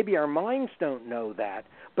 Maybe our minds don't know that,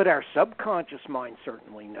 but our subconscious mind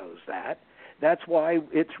certainly knows that. That's why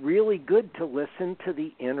it's really good to listen to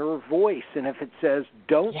the inner voice. And if it says,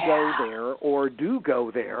 don't go there or do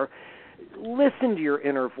go there, listen to your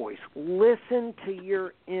inner voice. Listen to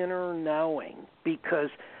your inner knowing, because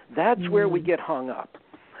that's where we get hung up.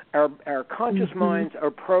 Our conscious minds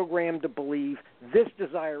are programmed to believe this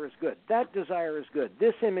desire is good, that desire is good,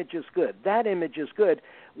 this image is good, that image is good,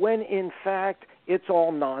 when in fact it's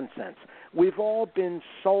all nonsense. We've all been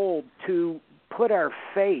sold to put our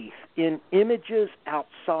faith in images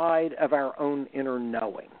outside of our own inner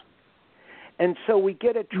knowing. And so we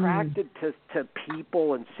get attracted to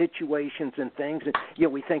people and situations and things,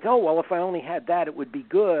 and we think, oh, well, if I only had that, it would be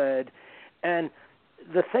good. And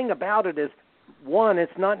the thing about it is, one,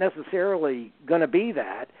 it's not necessarily going to be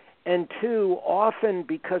that, and two, often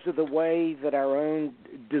because of the way that our own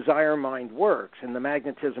desire mind works and the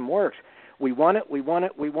magnetism works, we want it, we want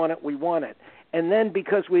it, we want it, we want it. And then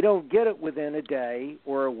because we don't get it within a day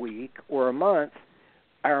or a week or a month,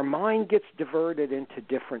 our mind gets diverted into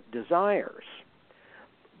different desires.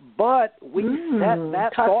 But we set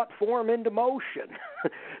that thought form into motion.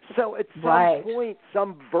 So at some point,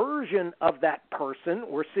 some version of that person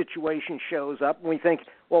or situation shows up, and we think,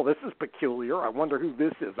 well, this is peculiar. I wonder who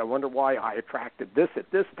this is. I wonder why I attracted this at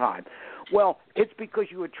this time. Well, it's because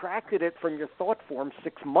you attracted it from your thought form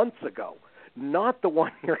 6 months ago, not the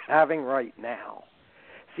one you're having right now.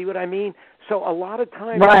 See what I mean? So a lot of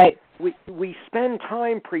times we spend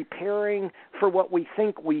time preparing for what we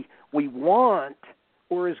think we want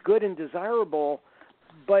or is good and desirable,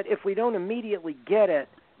 but if we don't immediately get it,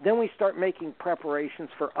 then we start making preparations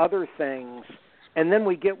for other things, and then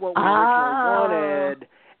we get what we originally wanted,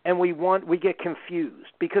 and we get confused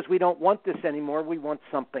because we don't want this anymore, we want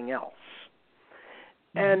something else.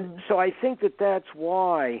 And so I think that's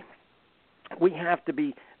why we have to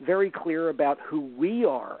be very clear about who we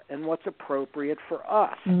are and what's appropriate for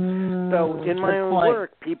us. So in my own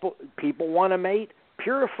work, people want to mate,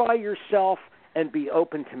 purify yourself, and be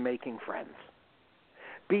open to making friends.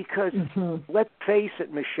 Because let's face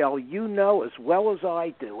it, Michelle, you know as well as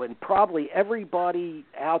I do, and probably everybody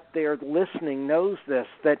out there listening knows this,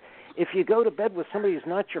 that if you go to bed with somebody who's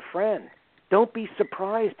not your friend, don't be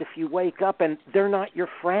surprised if you wake up and they're not your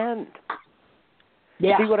friend. See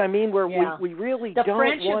what I mean? Where we really don't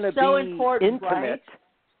want to be intimate. Right?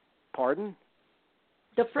 Pardon?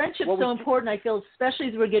 The friendship's so important, I feel, especially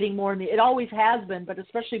as we're getting more in the, it always has been, but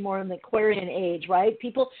especially more in the Aquarian age, right?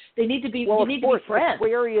 People, they need to be, you need to be friends.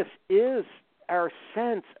 Aquarius is our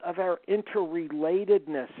sense of our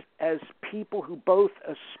interrelatedness as people who both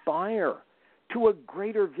aspire to a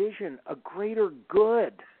greater vision, a greater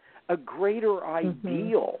good, a greater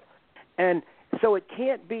ideal. And so it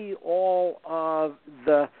can't be all of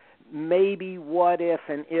the maybe, what if,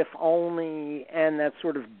 and if only, and that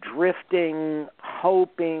sort of drifting,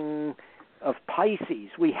 hoping of Pisces.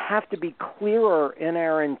 We have to be clearer in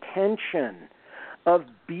our intention of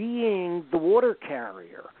being the water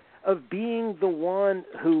carrier, of being the one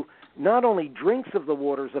who not only drinks of the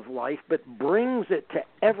waters of life, but brings it to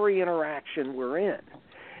every interaction we're in.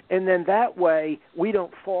 And then that way, we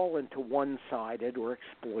don't fall into one-sided or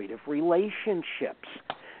exploitive relationships,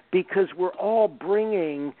 because we're all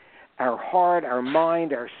bringing our heart, our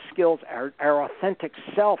mind, our skills, our authentic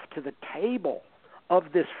self to the table of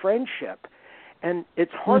this friendship. And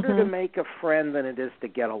it's harder to make a friend than it is to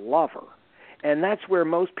get a lover. And that's where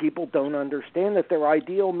most people don't understand that their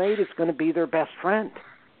ideal mate is going to be their best friend.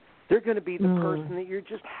 They're going to be the person that you're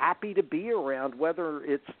just happy to be around, whether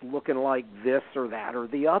it's looking like this or that or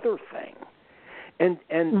the other thing.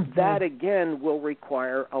 And that, again, will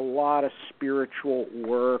require a lot of spiritual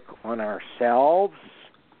work on ourselves,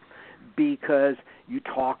 because you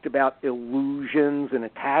talked about illusions and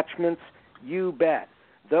attachments. You bet.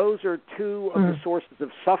 Those are two of the sources of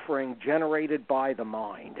suffering generated by the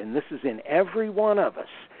mind, and this is in every one of us.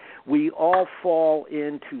 We all fall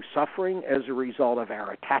into suffering as a result of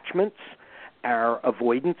our attachments, our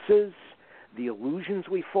avoidances, the illusions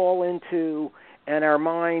we fall into, and our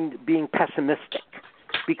mind being pessimistic,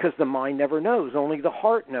 because the mind never knows, only the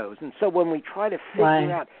heart knows. And so when we try to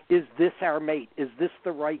figure out, is this our mate? Is this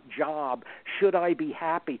the right job? Should I be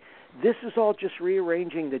happy? This is all just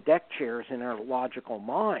rearranging the deck chairs in our logical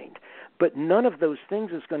mind. But none of those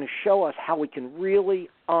things is going to show us how we can really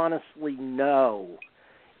honestly know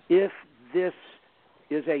if this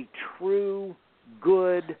is a true,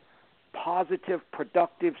 good, positive,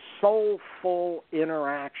 productive, soulful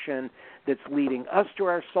interaction that's leading us to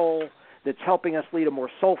our soul, that's helping us lead a more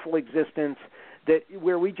soulful existence, that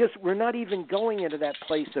where we're not even going into that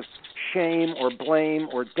place of shame or blame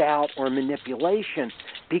or doubt or manipulation,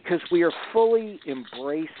 because we are fully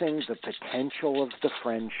embracing the potential of the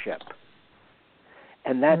friendship.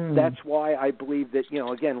 And that's why I believe that,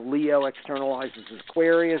 again, Leo externalizes as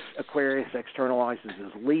Aquarius, Aquarius externalizes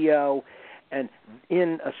as Leo. And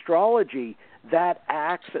in astrology, that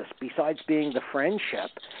axis, besides being the friendship,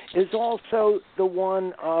 is also the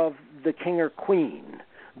one of the king or queen,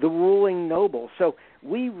 the ruling noble. So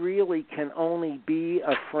we really can only be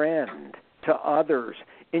a friend to others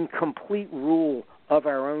in complete rule of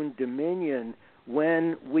our own dominion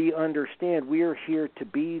when we understand we are here to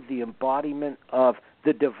be the embodiment of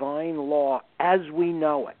the divine law as we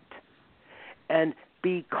know it. And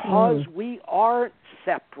because we aren't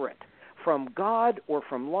separate from God or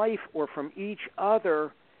from life or from each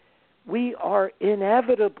other, we are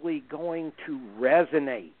inevitably going to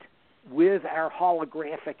resonate with our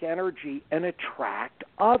holographic energy and attract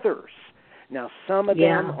others. Now, some of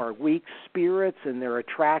them are weak spirits, and they're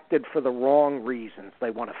attracted for the wrong reasons. They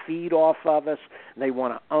want to feed off of us. They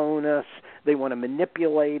want to own us. They want to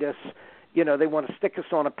manipulate us. They want to stick us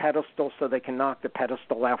on a pedestal so they can knock the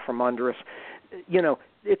pedestal out from under us.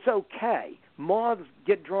 It's okay. Moths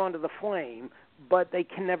get drawn to the flame, but they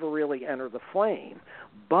can never really enter the flame.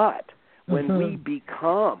 But when we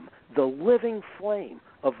become the living flame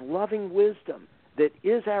of loving wisdom that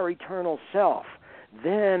is our eternal self,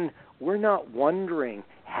 then we're not wondering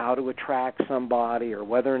how to attract somebody or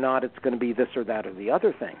whether or not it's going to be this or that or the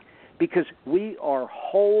other thing, because we are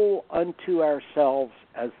whole unto ourselves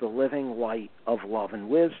as the living light of love and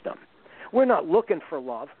wisdom. We're not looking for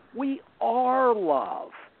love. We are love.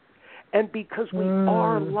 And because we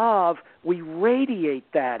are love, we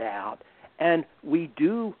radiate that out, and we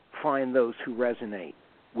do find those who resonate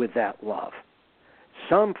with that love.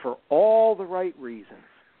 Some for all the right reasons.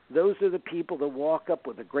 Those are the people that walk up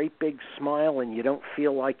with a great big smile and you don't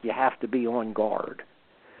feel like you have to be on guard.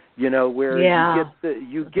 Where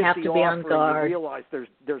you get the offer and you realize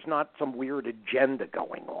there's not some weird agenda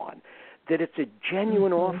going on, that it's a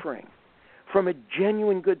genuine offering from a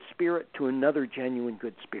genuine good spirit to another genuine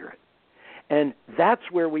good spirit. And that's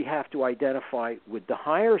where we have to identify with the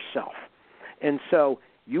higher self. And so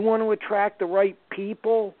you want to attract the right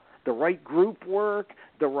people, the right group work,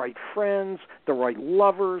 the right friends, the right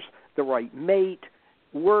lovers, the right mate.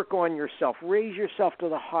 Work on yourself. Raise yourself to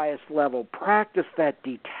the highest level. Practice that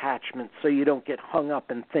detachment so you don't get hung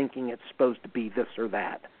up in thinking it's supposed to be this or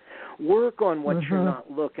that. Work on what you're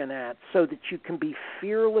not looking at so that you can be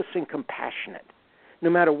fearless and compassionate no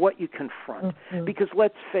matter what you confront. Because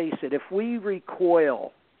let's face it, if we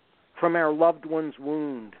recoil from our loved one's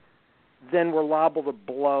wound, then we're liable to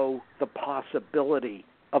blow the possibility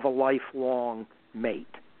of a lifelong mate.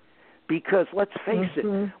 Because let's face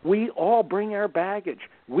it, we all bring our baggage.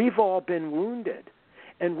 We've all been wounded.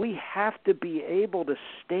 And we have to be able to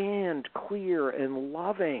stand clear and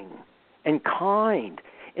loving and kind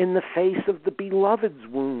in the face of the beloved's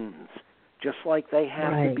wounds, just like they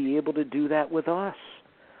have to be able to do that with us.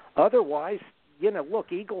 Otherwise,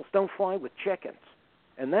 look, eagles don't fly with chickens,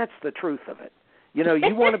 and that's the truth of it. You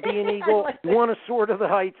want to be an eagle, you want to soar to the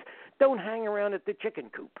heights, don't hang around at the chicken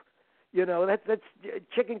coop. That's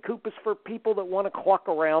chicken coop is for people that want to cluck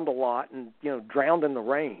around a lot and, drown in the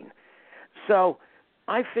rain. So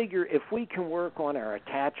I figure if we can work on our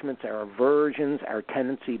attachments, our aversions, our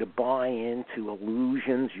tendency to buy into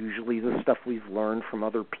illusions, usually the stuff we've learned from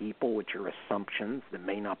other people, which are assumptions that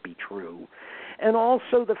may not be true, and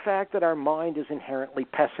also the fact that our mind is inherently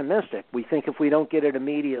pessimistic. We think if we don't get it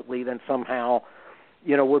immediately, then somehow,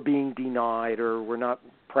 we're being denied or we're not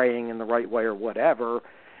praying in the right way or whatever.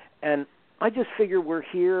 And I just figure we're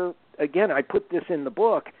here, again, I put this in the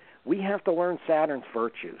book, we have to learn Saturn's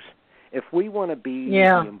virtues. If we want to be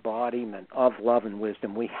the embodiment of love and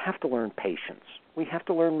wisdom, we have to learn patience. We have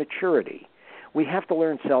to learn maturity. We have to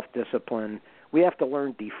learn self-discipline. We have to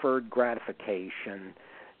learn deferred gratification.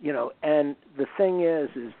 And the thing is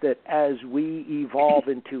that as we evolve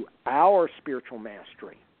into our spiritual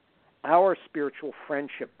mastery, our spiritual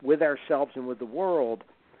friendship with ourselves and with the world,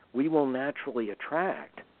 we will naturally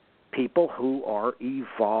attract people who are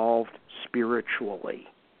evolved spiritually.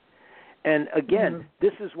 And again,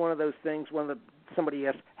 this is one of those things when somebody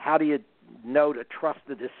asks, how do you know to trust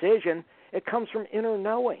the decision? It comes from inner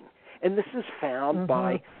knowing. And this is found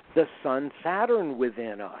by the Sun-Saturn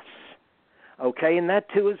within us. Okay, and that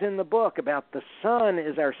too is in the book about the sun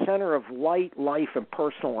is our center of light, life, and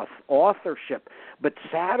personal authorship. But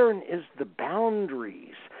Saturn is the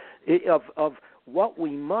boundaries of what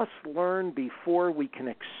we must learn before we can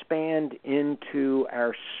expand into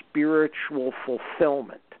our spiritual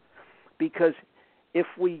fulfillment. Because if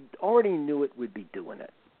we already knew it, we'd be doing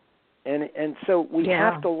it. And so we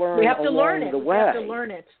have to learn along the way. We have to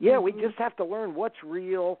learn it. Yeah, we just have to learn what's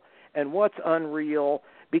real and what's unreal.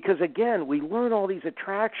 Because, again, we learn all these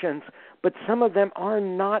attractions, but some of them are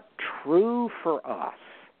not true for us.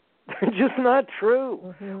 They're just not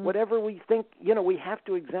true. Whatever we think, we have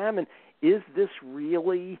to examine, is this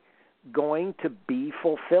really going to be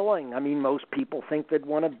fulfilling? I mean, most people think they'd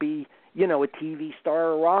want to be, a TV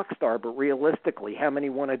star or a rock star, but realistically, how many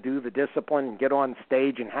want to do the discipline and get on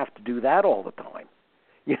stage and have to do that all the time?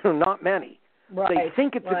 Not many. Right. They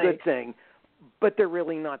think it's a good thing, but they're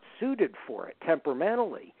really not suited for it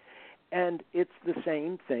temperamentally. And it's the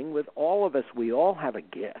same thing with all of us. We all have a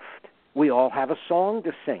gift. We all have a song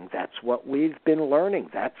to sing. That's what we've been learning.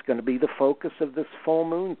 That's going to be the focus of this full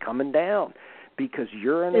moon coming down, because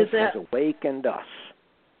Uranus has awakened us.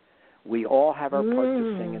 We all have our part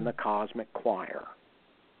to sing in the cosmic choir.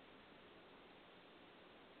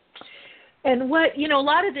 And what, a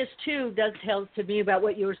lot of this, too, does tell to me about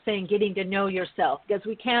what you were saying, getting to know yourself. Because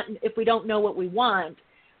we can't, if we don't know what we want,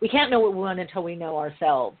 we can't know what we want until we know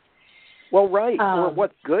ourselves. Well, right, or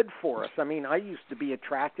what's good for us. I mean, I used to be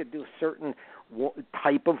attracted to a certain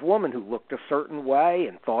type of woman who looked a certain way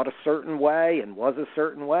and thought a certain way and was a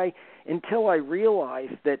certain way, until I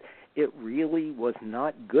realized that it really was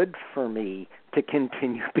not good for me to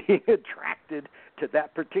continue being attracted to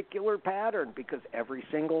that particular pattern, because every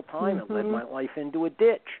single time it led my life into a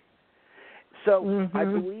ditch. So I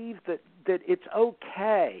believe that it's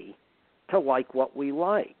okay to like what we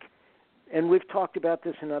like. And we've talked about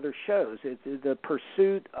this in other shows. It's the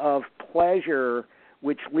pursuit of pleasure,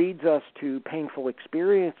 which leads us to painful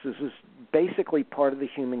experiences, is basically part of the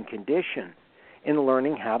human condition in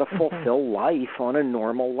learning how to fulfill life on a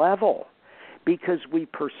normal level. Because we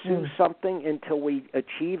pursue something until we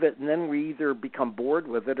achieve it, and then we either become bored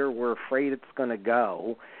with it or we're afraid it's going to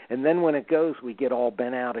go. And then when it goes, we get all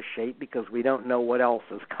bent out of shape because we don't know what else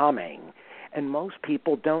is coming. And most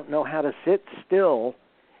people don't know how to sit still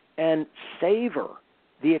and savor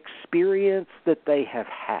the experience that they have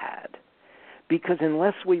had. Because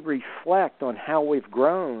unless we reflect on how we've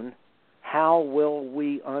grown, how will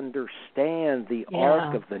we understand the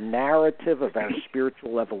arc of the narrative of our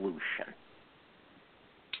spiritual evolution?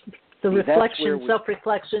 The reflection,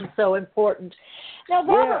 self-reflection, so important. Now,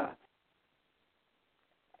 Robert,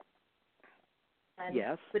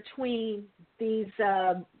 between these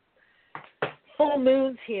full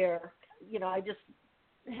moons here, I just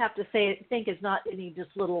have to say, I think it's not any just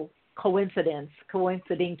little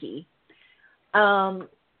coincidinky.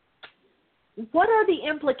 What are the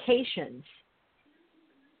implications,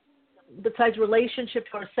 besides relationship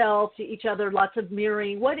to ourselves, to each other, lots of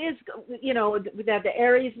mirroring? What is, we have the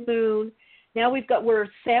Aries moon. Now we're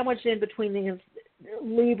sandwiched in between the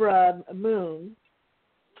Libra moon.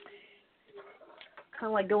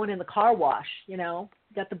 Kind of like going in the car wash,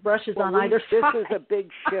 got the brushes on either side. This is a big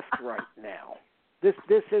shift right now. This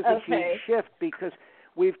is a huge shift, because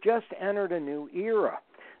we've just entered a new era.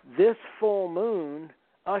 This full moon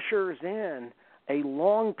ushers in a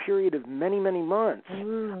long period of many, many months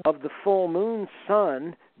of the full moon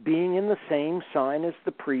sun being in the same sign as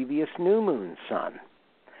the previous new moon sun.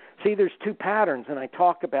 See, there's two patterns, and I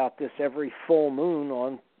talk about this every full moon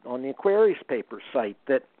on the Aquarius paper site,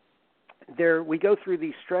 that we go through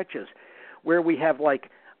these stretches where we have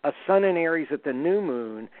like a sun in Aries at the new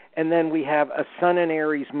moon, and then we have a sun in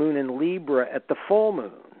Aries, moon in Libra at the full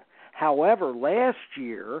moon. However, last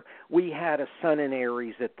year we had a sun in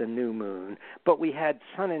Aries at the new moon, but we had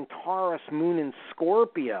sun in Taurus, moon in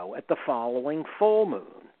Scorpio at the following full moon.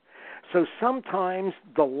 So sometimes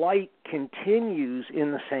the light continues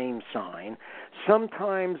in the same sign.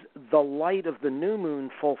 Sometimes the light of the new moon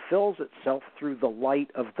fulfills itself through the light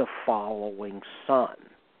of the following sun.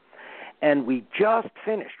 And we just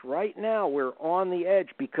finished. Right now we're on the edge,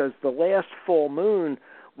 because the last full moon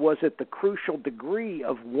was at the crucial degree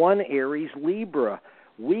of 1 Aries Libra.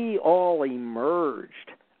 We all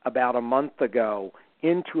emerged about a month ago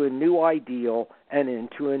into a new ideal and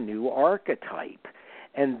into a new archetype.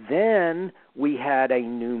 And then we had a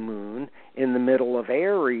new moon in the middle of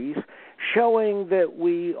Aries, showing that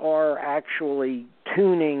we are actually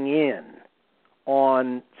tuning in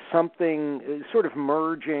on something, sort of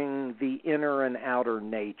merging the inner and outer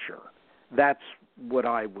nature. That's what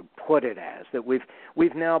I would put it as, that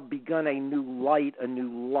we've now begun a new light, a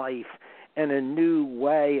new life, and a new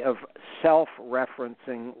way of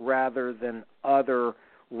self-referencing rather than other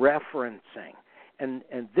referencing. And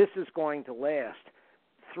this is going to last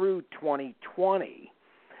through 2020.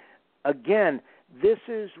 Again, this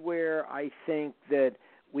is where I think that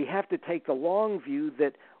we have to take the long view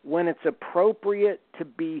that when it's appropriate to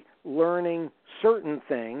be learning certain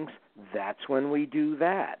things, that's when we do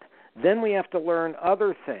that. Then we have to learn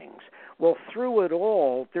other things. Well, through it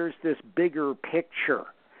all, there's this bigger picture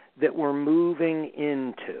that we're moving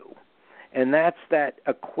into, and that's that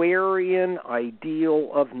Aquarian ideal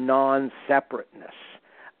of non-separateness.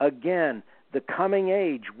 Again, the coming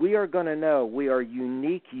age, we are going to know we are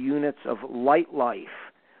unique units of light life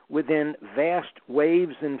within vast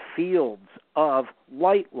waves and fields of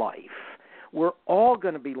light life. We're all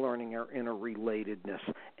going to be learning our interrelatedness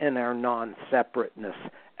and our non-separateness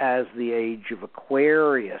as the age of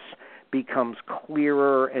Aquarius becomes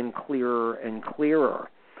clearer and clearer and clearer.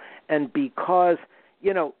 And because,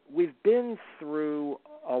 we've been through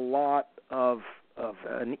a lot of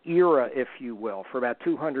an era, if you will, for about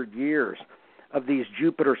 200 years of these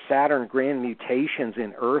Jupiter-Saturn grand mutations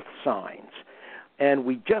in Earth signs. And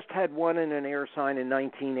we just had one in an air sign in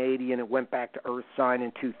 1980, and it went back to Earth sign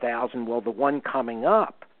in 2000. Well, the one coming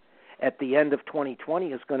up at the end of 2020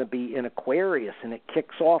 is going to be in Aquarius, and it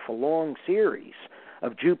kicks off a long series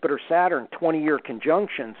of Jupiter-Saturn 20-year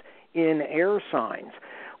conjunctions in air signs,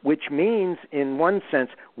 which means, in one sense,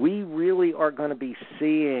 we really are going to be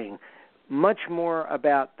seeing much more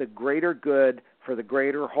about the greater good for the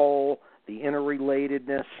greater whole, the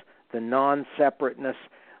interrelatedness, the non-separateness.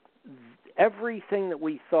 Everything that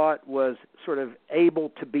we thought was sort of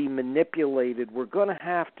able to be manipulated, we're going to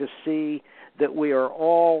have to see that we are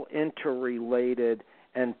all interrelated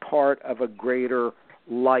and part of a greater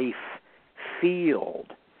life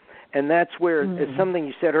field. And that's where it's something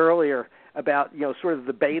you said earlier about, sort of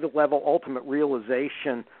the beta level ultimate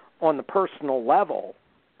realization on the personal level,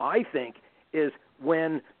 I think, is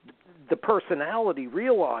when the personality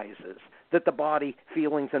realizes that the body,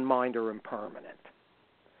 feelings, and mind are impermanent.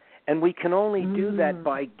 And we can only do that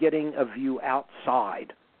by getting a view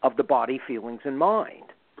outside of the body, feelings, and mind.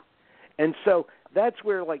 And so that's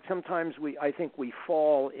where, sometimes I think we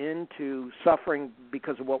fall into suffering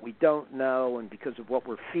because of what we don't know and because of what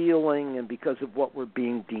we're feeling and because of what we're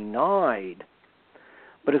being denied.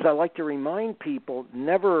 But as I like to remind people,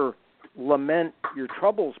 never lament your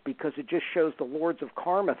troubles, because it just shows the lords of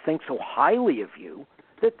karma think so highly of you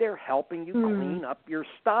that they're helping you clean up your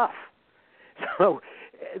stuff. So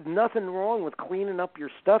nothing wrong with cleaning up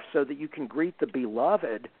your stuff so that you can greet the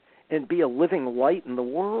beloved and be a living light in the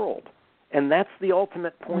world. And that's the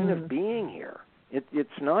ultimate point of being here. It's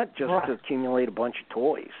not just to accumulate a bunch of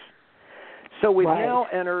toys. So we've now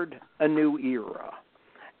entered a new era.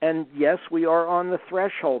 And yes, we are on the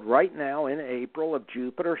threshold right now in April of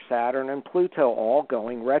Jupiter, Saturn, and Pluto all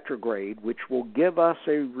going retrograde, which will give us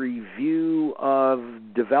a review of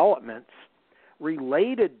developments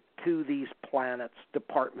related to these planets'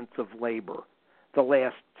 departments of labor the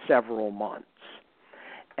last several months.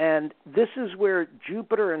 And this is where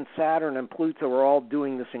Jupiter and Saturn and Pluto are all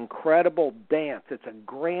doing this incredible dance. It's a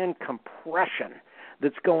grand compression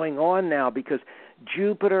that's going on now because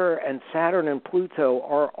Jupiter and Saturn and Pluto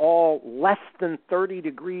are all less than 30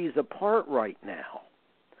 degrees apart right now.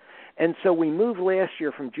 And so we moved last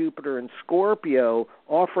year from Jupiter and Scorpio,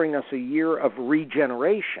 offering us a year of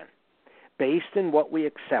regeneration based in what we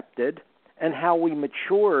accepted and how we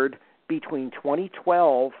matured between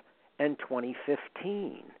 2012 and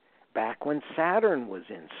 2015, back when Saturn was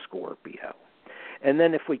in Scorpio. And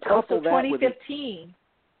then if we couple that with 2015.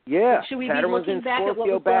 Should we Saturn be looking was in back Scorpio at what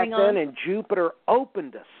was back going on? then, and Jupiter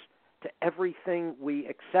opened us to everything we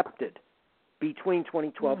accepted between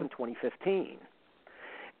 2012 and 2015.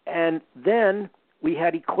 And then we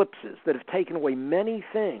had eclipses that have taken away many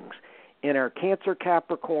things in our Cancer,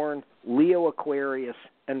 Capricorn, Leo, Aquarius,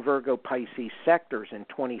 and Virgo, Pisces sectors in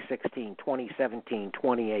 2016, 2017,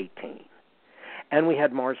 2018. And we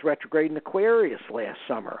had Mars retrograde in Aquarius last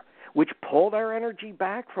summer, which pulled our energy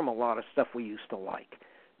back from a lot of stuff we used to like.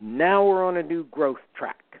 Now we're on a new growth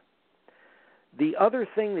track. The other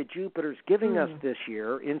thing that Jupiter's giving us this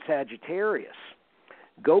year in Sagittarius,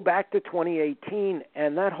 go back to 2018,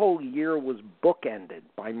 and that whole year was bookended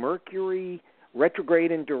by Mercury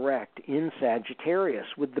retrograde and direct in Sagittarius,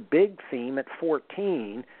 with the big theme at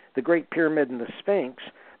 14, the Great Pyramid and the Sphinx,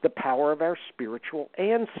 the power of our spiritual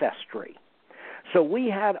ancestry. So we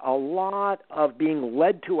had a lot of being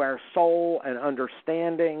led to our soul and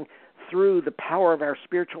understanding through the power of our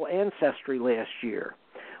spiritual ancestry last year.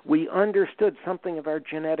 We understood something of our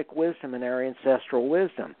genetic wisdom and our ancestral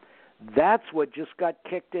wisdom. That's what just got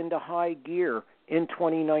kicked into high gear in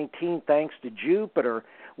 2019 thanks to Jupiter,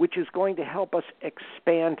 which is going to help us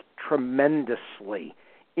expand tremendously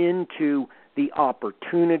into the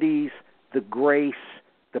opportunities, the grace,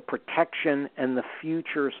 the protection, and the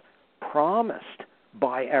futures promised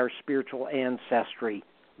by our spiritual ancestry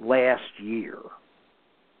last year.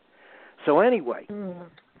 So anyway,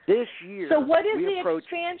 this year... So what is the approach...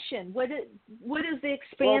 expansion? What is the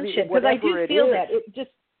expansion? Because Well, I do feel is, that. It just,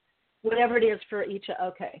 whatever it is for each,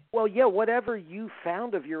 okay. Well, yeah, whatever you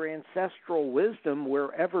found of your ancestral wisdom,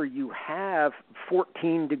 wherever you have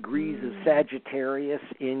 14 degrees of Sagittarius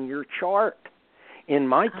in your chart. In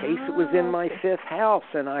my case, it was in my fifth house,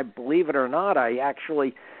 and I, believe it or not, I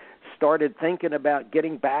actually started thinking about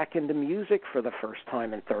getting back into music for the first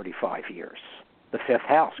time in 35 years. The fifth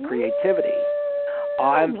house, creativity.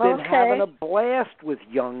 I've been having a blast with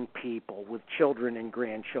young people, with children and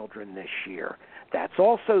grandchildren this year. That's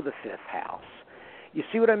also the fifth house. You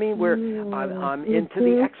see what I mean? Where I'm into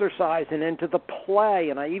the exercise and into the play,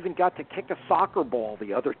 and I even got to kick a soccer ball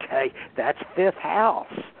the other day. That's fifth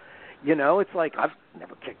house. You know, it's like I've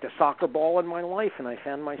never kicked a soccer ball in my life, and I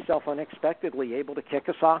found myself unexpectedly able to kick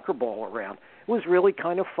a soccer ball around. It was really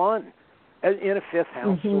kind of fun in a fifth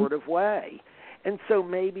house sort of way. And so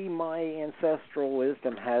maybe my ancestral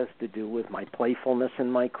wisdom has to do with my playfulness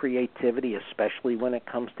and my creativity, especially when it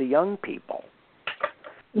comes to young people.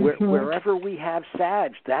 Wherever we have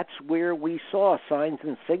Sag, that's where we saw signs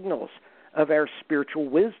and signals of our spiritual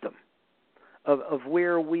wisdom, of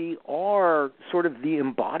where we are sort of the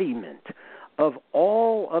embodiment of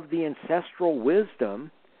all of the ancestral wisdom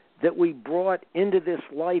that we brought into this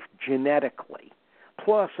life genetically.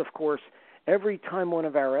 Plus, of course, every time one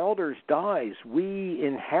of our elders dies, we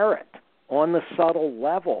inherit on the subtle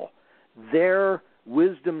level their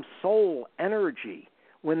wisdom soul energy.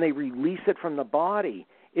 When they release it from the body,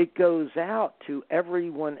 it goes out to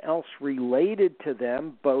everyone else related to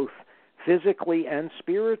them, both physically and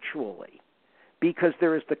spiritually, because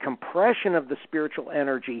there is the compression of the spiritual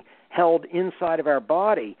energy held inside of our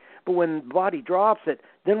body. But when the body drops it,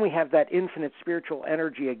 then we have that infinite spiritual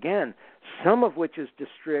energy again, some of which is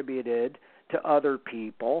distributed to other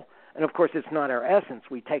people. And, of course, it's not our essence.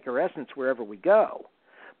 We take our essence wherever we go.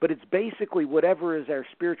 But it's basically whatever is our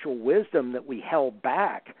spiritual wisdom that we held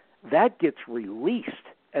back, that gets released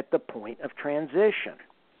at the point of transition.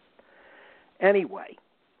 Anyway,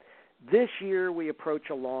 this year we approach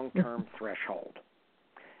a long-term threshold.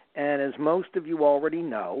 And as most of you already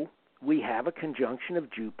know, we have a conjunction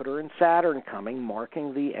of Jupiter and Saturn coming,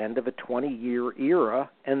 marking the end of a 20-year era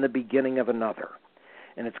and the beginning of another.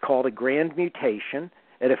 And it's called a grand mutation.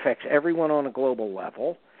 It affects everyone on a global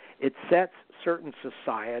level. It sets certain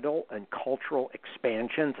societal and cultural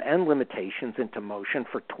expansions and limitations into motion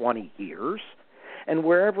for 20 years. And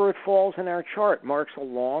wherever it falls in our chart marks a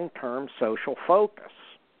long-term social focus.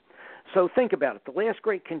 So think about it. The last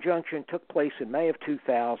great conjunction took place in May of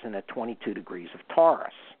 2000 at 22 degrees of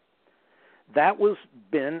Taurus. That was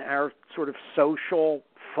been our sort of social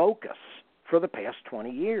focus for the past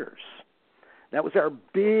 20 years. That was our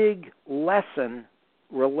big lesson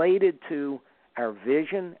related to our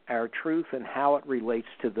vision, our truth, and how it relates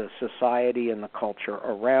to the society and the culture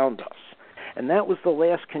around us. And that was the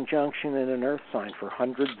last conjunction in an earth sign for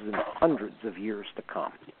hundreds and hundreds of years to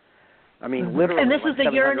come. I mean, literally. And this is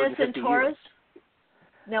the Uranus in Taurus?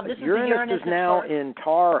 Now, this is the Uranus is now in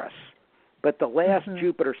Taurus, but the last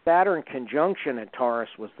Jupiter-Saturn conjunction in Taurus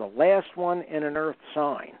was the last one in an earth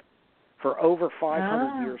sign for over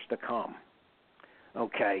 500 years to come.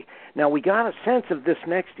 Okay. Now, we got a sense of this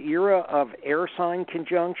next era of air sign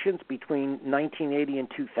conjunctions between 1980 and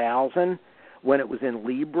 2000 when it was in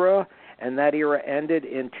Libra, and that era ended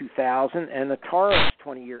in 2000, and the Taurus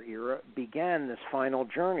 20-year era began this final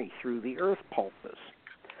journey through the Earth pulses.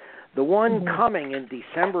 The one coming in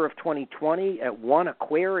December of 2020 at 1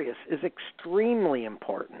 Aquarius is extremely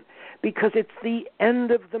important because it's the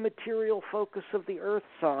end of the material focus of the Earth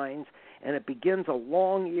signs, and it begins a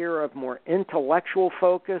long era of more intellectual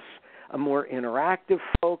focus, a more interactive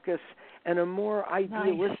focus, and a more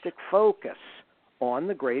idealistic focus on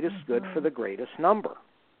the greatest good for the greatest number.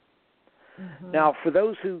 Now, for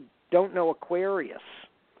those who don't know Aquarius,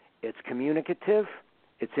 it's communicative,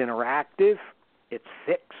 it's interactive, it's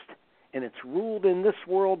fixed, and it's ruled in this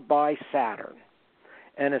world by Saturn.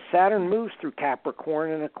 And as Saturn moves through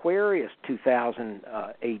Capricorn and Aquarius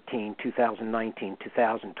 2018, 2019,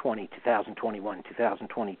 2020, 2021,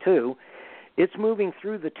 2022, it's moving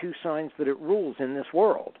through the two signs that it rules in this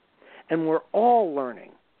world. And we're all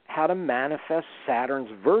learning how to manifest Saturn's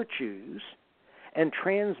virtues and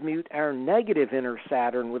transmute our negative inner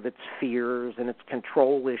Saturn with its fears and its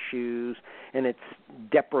control issues and its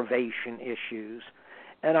deprivation issues.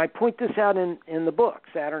 And I point this out in the book,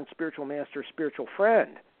 Saturn, Spiritual Master, Spiritual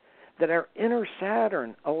Friend, that our inner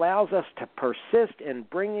Saturn allows us to persist in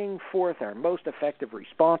bringing forth our most effective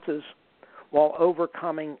responses while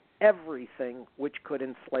overcoming everything which could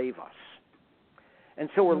enslave us. And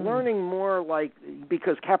so we're learning more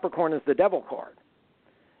because Capricorn is the devil card,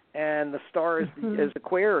 and the star is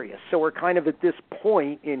Aquarius. So we're kind of at this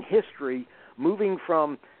point in history moving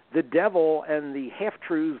from the devil and the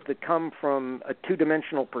half-truths that come from a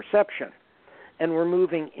two-dimensional perception, and we're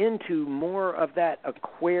moving into more of that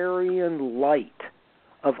Aquarian light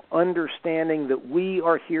of understanding that we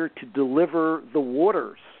are here to deliver the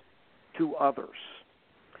waters to others.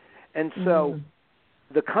 And so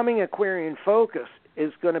the coming Aquarian focus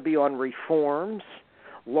is going to be on reforms,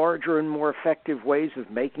 larger and more effective ways of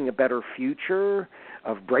making a better future,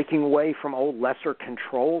 of breaking away from old lesser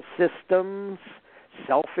control systems,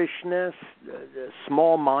 selfishness,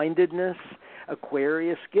 small-mindedness.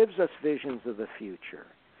 Aquarius gives us visions of the future.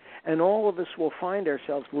 And all of us will find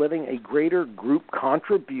ourselves living a greater group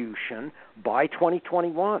contribution by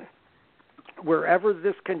 2021. Wherever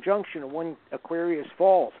this conjunction of when Aquarius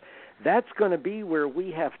falls, that's going to be where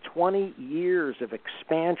we have 20 years of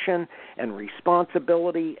expansion and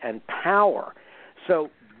responsibility and power. So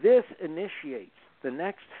this initiates the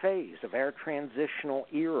next phase of our transitional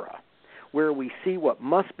era, where we see what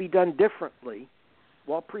must be done differently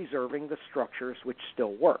while preserving the structures which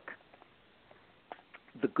still work.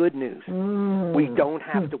 The good news, we don't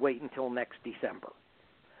have to wait until next December,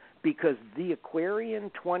 because the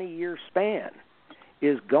Aquarian 20-year span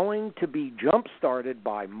is going to be jump-started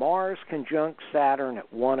by Mars conjunct Saturn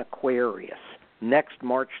at 1 Aquarius next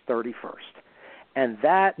March 31st. And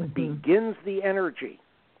that begins the energy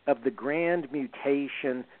of the grand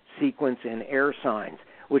mutation sequence in air signs,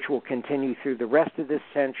 which will continue through the rest of this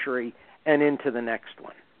century and into the next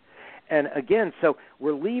one. And again, so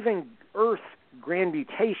we're leaving Earth grand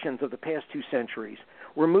mutations of the past 2 centuries.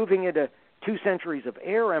 We're moving into 2 centuries of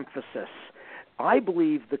air emphasis. I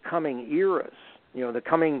believe the coming eras,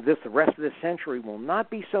 the rest of this century will not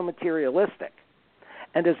be so materialistic,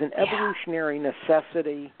 and as an evolutionary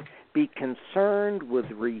necessity, be concerned with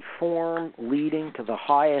reform leading to the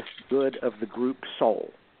highest good of the group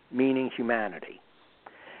soul, meaning humanity.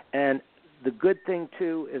 And the good thing,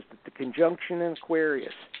 too, is that the conjunction in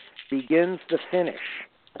Aquarius begins the finish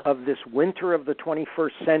of this winter of the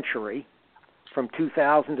 21st century from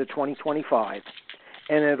 2000 to 2025,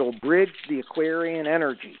 and it'll bridge the Aquarian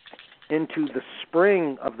energy into the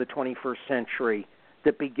spring of the 21st century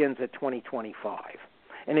that begins at 2025.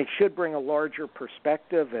 And it should bring a larger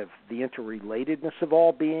perspective of the interrelatedness of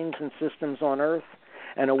all beings and systems on Earth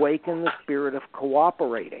and awaken the spirit of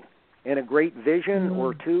cooperating in a great vision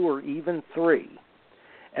or 2 or even 3.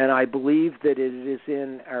 And I believe that it is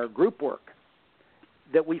in our group work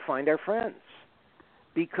that we find our friends,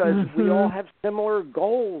 because we all have similar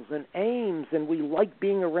goals and aims, and we like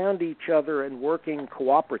being around each other and working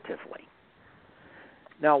cooperatively.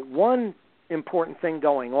 Now, one important thing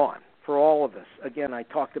going on for all of us, again, I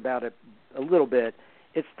talked about it a little bit,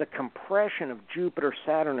 it's the compression of Jupiter,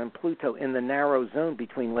 Saturn, and Pluto in the narrow zone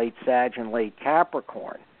between late Sag and late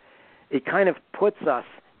Capricorn. It kind of puts us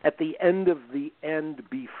at the end of the end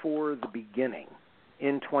before the beginning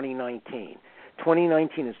in 2019.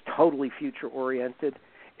 2019 is totally future-oriented.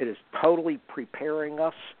 It is totally preparing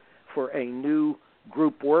us for a new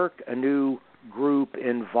group work, a new group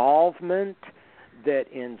involvement that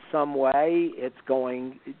in some way it's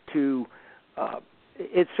going to,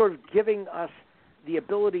 it's sort of giving us the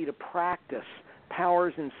ability to practice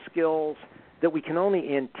powers and skills that we can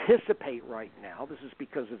only anticipate right now. This is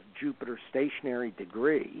because of Jupiter's stationary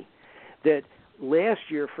degree. That last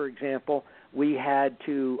year, for example, we had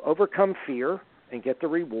to overcome fear and get the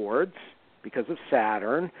rewards because of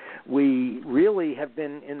Saturn. We really have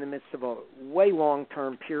been in the midst of a way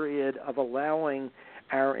long-term period of allowing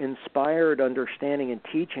our inspired understanding and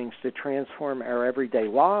teachings to transform our everyday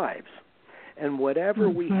lives. And whatever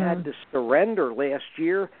we had to surrender last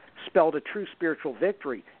year spelled a true spiritual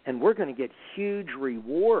victory, and we're going to get huge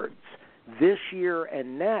rewards this year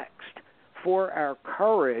and next for our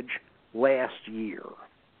courage last year.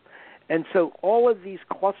 And so all of these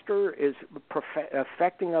cluster is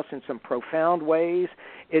affecting us in some profound ways.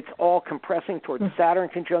 It's all compressing towards Saturn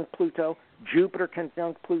conjunct Pluto, Jupiter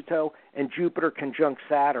conjunct Pluto, and Jupiter conjunct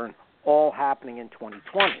Saturn, all happening in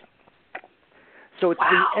 2020. So it's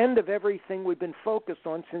the end of everything we've been focused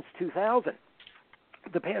on since 2000.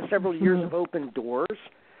 The past several years have opened doors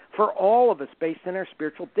for all of us based on our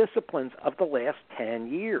spiritual disciplines of the last 10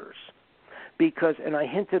 years. Because, and I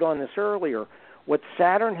hinted on this earlier, what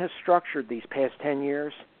Saturn has structured these past 10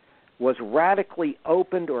 years was radically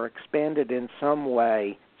opened or expanded in some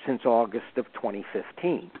way since August of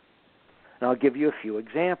 2015. And I'll give you a few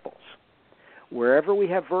examples. Wherever we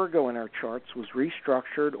have Virgo in our charts was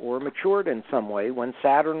restructured or matured in some way when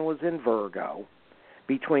Saturn was in Virgo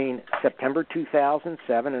between September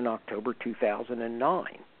 2007 and October 2009,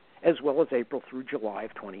 as well as April through July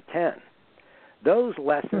of 2010. Those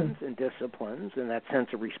lessons and disciplines and that sense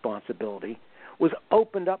of responsibility was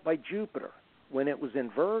opened up by Jupiter when it was in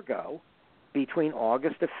Virgo between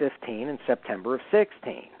August of 15 and September of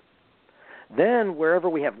 16. Then, wherever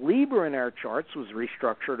we have Libra in our charts was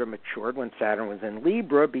restructured or matured when Saturn was in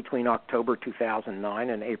Libra between October 2009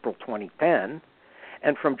 and April 2010,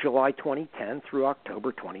 and from July 2010 through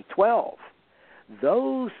October 2012.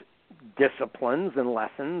 Those disciplines and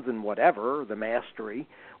lessons and whatever, the mastery,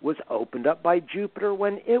 was opened up by Jupiter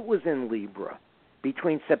when it was in Libra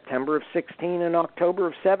between September of 16 and October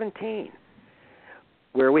of 17.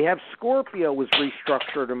 Where we have Scorpio was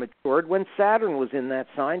restructured or matured when Saturn was in that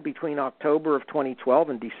sign between October of 2012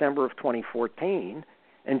 and December of 2014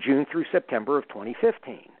 and June through September of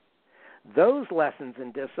 2015. Those lessons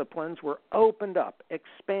and disciplines were opened up,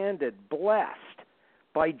 expanded, blessed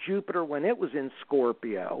by Jupiter when it was in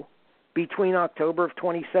Scorpio between October of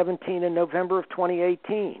 2017 and November of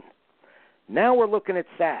 2018. Now we're looking at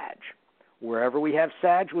Sag. Wherever we have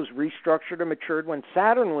Sag was restructured or matured when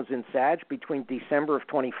Saturn was in Sag between December of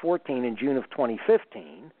 2014 and June of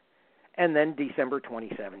 2015, and then December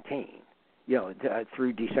 2017,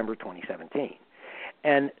 through December 2017.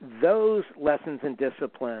 And those lessons and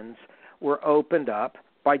disciplines were opened up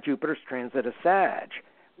by Jupiter's transit of Sag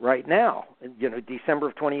right now, December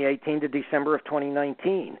of 2018 to December of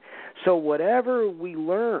 2019. So whatever we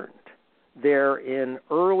learned there in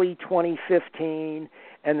early 2015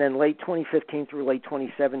 and then late 2015 through late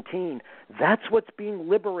 2017, that's what's being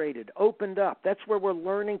liberated, opened up. That's where we're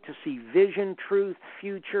learning to see vision, truth,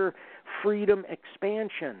 future, freedom,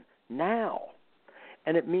 expansion now.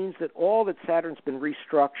 And it means that all that Saturn's been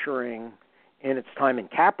restructuring in its time in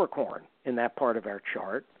Capricorn in that part of our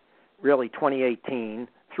chart, really 2018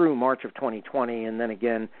 through March of 2020, and then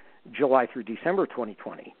again July through December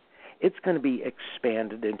 2020, it's going to be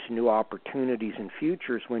expanded into new opportunities and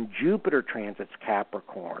futures when Jupiter transits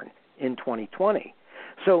Capricorn in 2020.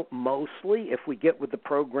 So mostly, if we get with the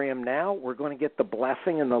program now, we're going to get the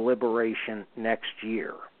blessing and the liberation next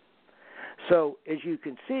year. So as you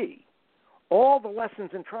can see, all the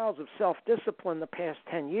lessons and trials of self-discipline the past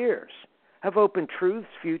 10 years have opened truths,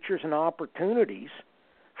 futures, and opportunities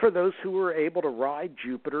for those who were able to ride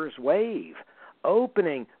Jupiter's wave,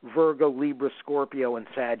 opening Virgo, Libra, Scorpio, and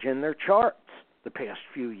Sag in their charts the past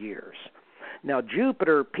few years. Now,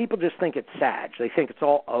 Jupiter, people just think it's Sag. They think it's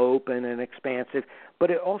all open and expansive, but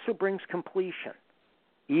it also brings completion,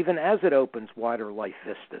 even as it opens wider life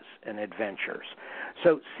vistas and adventures.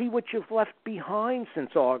 So see what you've left behind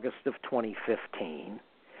since August of 2015,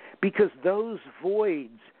 because those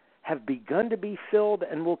voids have begun to be filled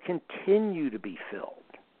and will continue to be filled.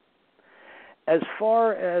 As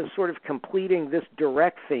far as sort of completing this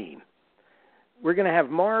direct theme, we're going to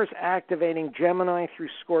have Mars activating Gemini through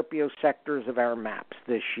Scorpio sectors of our maps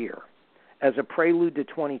this year as a prelude to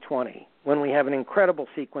 2020, when we have an incredible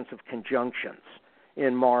sequence of conjunctions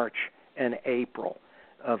in March and April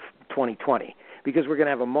of 2020, because we're going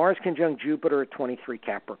to have a Mars conjunct Jupiter at 23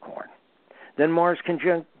 Capricorn, then Mars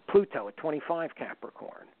conjunct Pluto at 25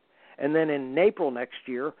 Capricorn, and then in April next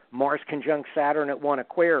year, Mars conjunct Saturn at 1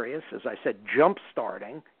 Aquarius, as I said,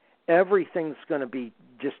 jump-starting. Everything's going to be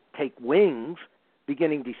just take wings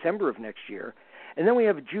beginning December of next year. And then we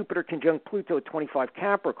have Jupiter conjunct Pluto at 25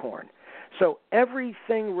 Capricorn. So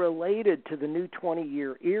everything related to the new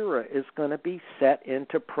 20-year era is going to be set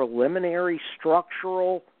into preliminary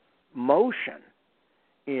structural motion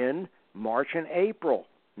in March and April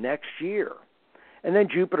next year. And then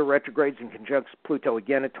Jupiter retrogrades and conjuncts Pluto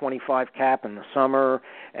again at 25 Cap in the summer,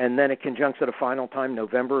 and then it conjuncts at a final time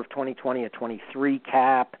November of 2020 at 23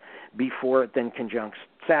 Cap, before it then conjuncts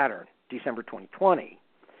Saturn, December 2020.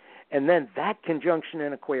 And then that conjunction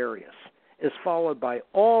in Aquarius is followed by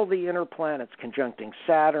all the inner planets conjuncting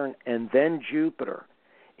Saturn and then Jupiter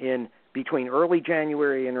in between early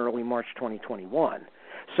January and early March 2021.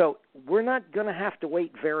 So we're not going to have to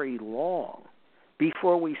wait very long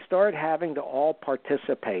before we start having to all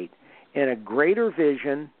participate in a greater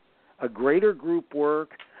vision, a greater group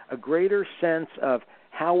work, a greater sense of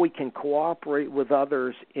how we can cooperate with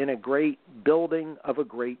others in a great building of a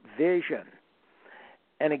great vision.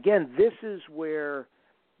 And again, this is where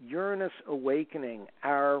Uranus awakening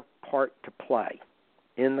our part to play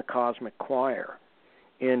in the cosmic choir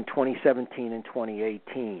in 2017 and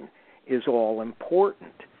 2018 is all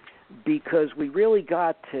important, because we really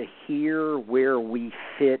got to hear where we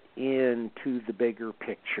fit into the bigger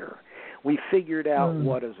picture. We figured out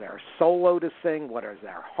what is our solo to sing, what is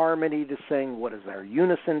our harmony to sing, what is our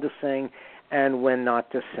unison to sing, and when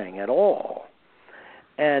not to sing at all.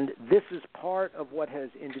 And this is part of what has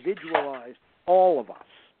individualized all of us.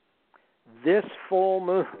 This full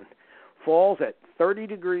moon falls at 30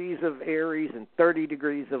 degrees of Aries and 30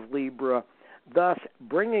 degrees of Libra, thus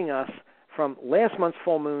bringing us from last month's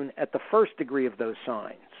full moon at the first degree of those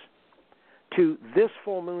signs to this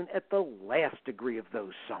full moon at the last degree of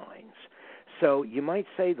those signs. So you might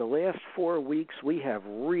say the last 4 weeks we have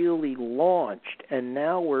really launched, and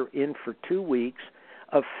now we're in for 2 weeks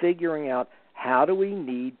of figuring out how do we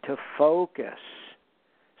need to focus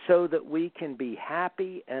so that we can be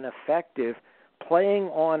happy and effective playing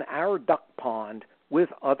on our duck pond with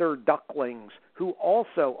other ducklings who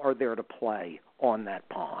also are there to play on that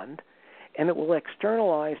pond. And it will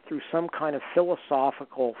externalize through some kind of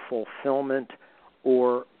philosophical fulfillment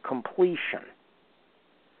or completion.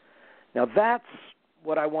 Now, that's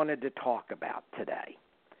what I wanted to talk about today.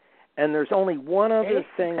 And there's only one other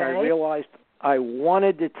thing I realized I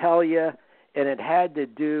wanted to tell you, and it had to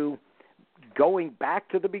do going back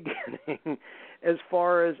to the beginning as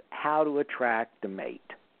far as how to attract a mate.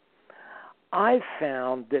 I've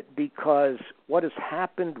found that because what has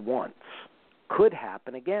happened once could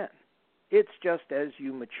happen again. It's just as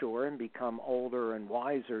you mature and become older and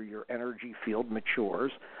wiser, your energy field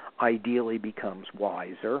matures, ideally becomes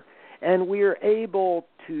wiser, and we are able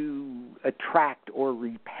to attract or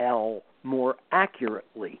repel more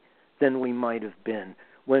accurately than we might have been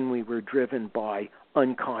when we were driven by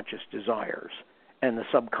unconscious desires and the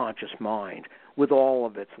subconscious mind with all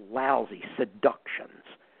of its lousy seductions.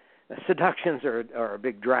 Now, seductions are a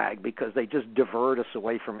big drag because they just divert us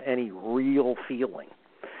away from any real feeling.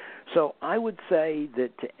 So I would say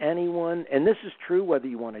that to anyone, and this is true whether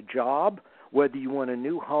you want a job, whether you want a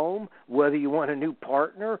new home, whether you want a new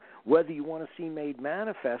partner, whether you want to see made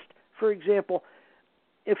manifest. For example,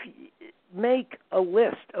 if you make a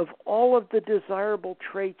list of all of the desirable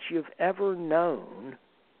traits you've ever known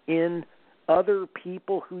in other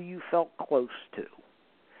people who you felt close to.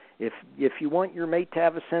 If you want your mate to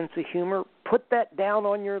have a sense of humor, put that down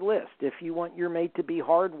on your list. If you want your mate to be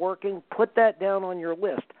hardworking, put that down on your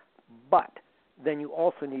list. But then you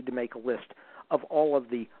also need to make a list of all of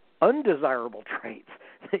the undesirable traits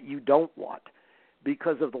that you don't want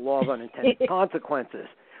because of the law of unintended consequences.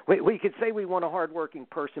 We could say we want a hardworking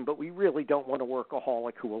person, but we really don't want a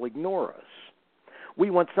workaholic who will ignore us. We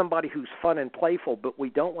want somebody who's fun and playful, but we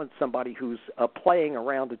don't want somebody who's playing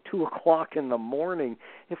around at 2 o'clock in the morning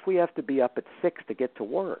if we have to be up at 6 to get to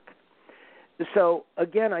work. So,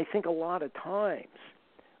 again, I think a lot of times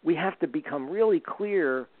we have to become really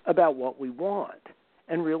clear about what we want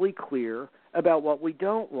and really clear about what we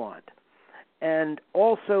don't want. And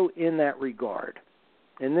also in that regard,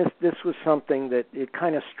 and this was something that it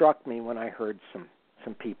kind of struck me when I heard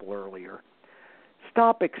some people earlier,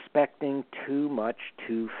 stop expecting too much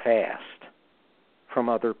too fast from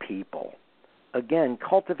other people. Again,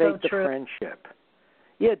 cultivate the friendship.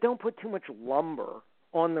 Yeah, don't put too much lumber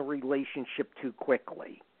on the relationship too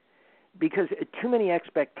quickly. Because too many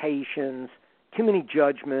expectations, too many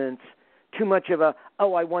judgments, too much of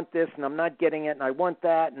I want this and I'm not getting it and I want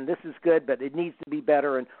that and this is good but it needs to be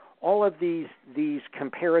better, and all of these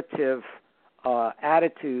comparative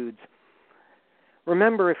attitudes.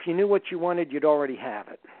 Remember, if you knew what you wanted, you'd already have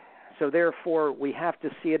it. So therefore, we have to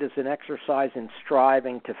see it as an exercise in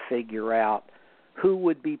striving to figure out who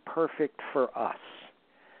would be perfect for us.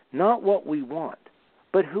 Not what we want,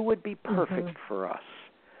 but who would be perfect for us.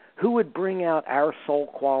 Who would bring out our soul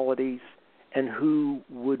qualities, and who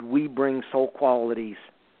would we bring soul qualities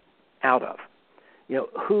out of?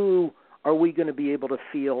 Who are we going to be able to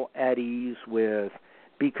feel at ease with,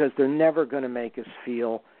 because they're never going to make us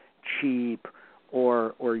feel cheap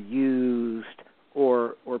or used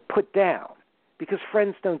or put down, because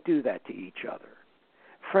friends don't do that to each other.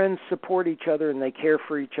 Friends support each other and they care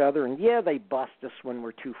for each other, and yeah, they bust us when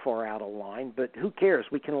we're too far out of line, but who cares?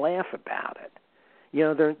 We can laugh about it.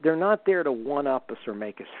 They're not there to one-up us or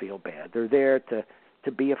make us feel bad. They're there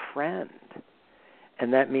to be a friend.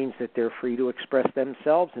 And that means that they're free to express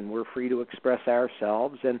themselves and we're free to express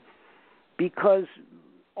ourselves. And because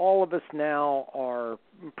all of us now are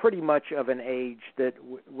pretty much of an age that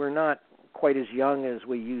we're not quite as young as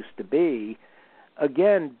we used to be,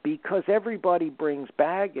 again, because everybody brings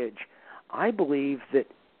baggage, I believe that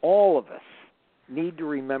all of us need to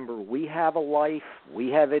remember we have a life, we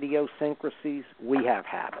have idiosyncrasies, we have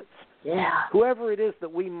habits. Yeah. Whoever it is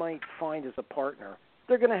that we might find as a partner,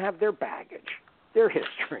 they're going to have their baggage, their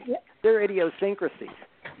history, their idiosyncrasies.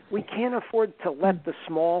 We can't afford to let the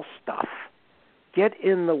small stuff get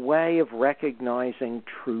in the way of recognizing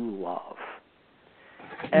true love.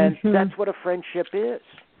 And that's what a friendship is.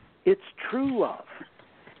 It's true love.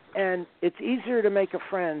 And it's easier to make a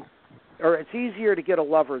friend, or it's easier to get a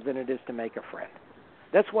lover than it is to make a friend.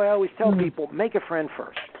 That's why I always tell people, make a friend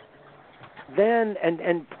first. Then,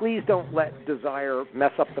 and please don't let desire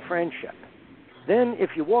mess up the friendship. Then if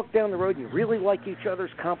you walk down the road and you really like each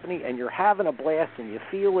other's company and you're having a blast and you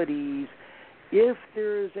feel at ease, if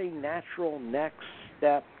there's a natural next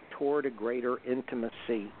step toward a greater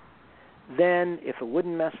intimacy, then if it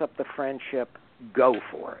wouldn't mess up the friendship, go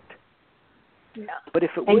for it. Yeah. But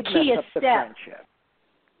if it would mess up the friendship,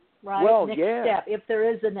 right? Well, next yeah. step. If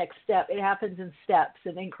there is a next step, it happens in steps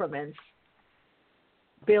and increments,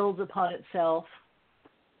 builds upon itself.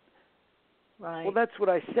 Right. Well, that's what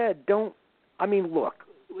I said. Look,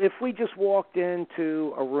 if we just walked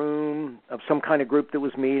into a room of some kind of group that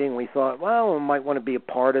was meeting, we thought, well, we might want to be a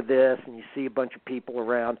part of this, and you see a bunch of people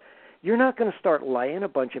around, you're not going to start laying a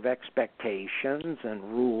bunch of expectations and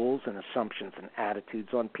rules and assumptions and attitudes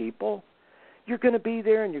on people. You're going to be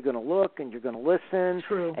there, and you're going to look, and you're going to listen,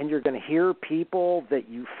 and you're going to hear people that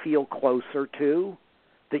you feel closer to,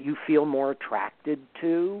 that you feel more attracted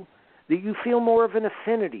to, that you feel more of an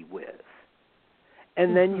affinity with.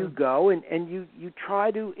 And then you go and you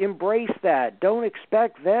try to embrace that. Don't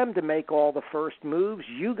expect them to make all the first moves.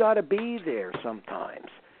 You got to be there sometimes.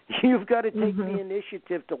 You've got to take the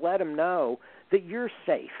initiative to let them know that you're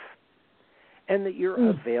safe and that you're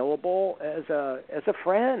available as a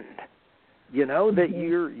friend. You know, that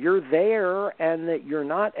you're there and that you're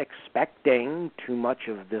not expecting too much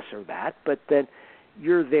of this or that, but that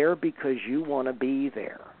you're there because you want to be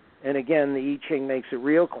there. And again, the I Ching makes it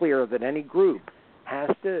real clear that any group has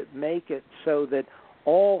to make it so that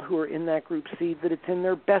all who are in that group see that it's in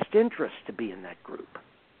their best interest to be in that group,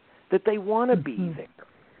 that they want to be there.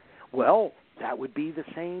 Well, that would be the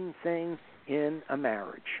same thing in a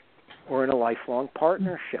marriage or in a lifelong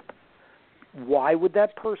partnership. Why would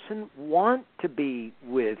that person want to be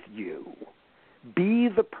with you? Be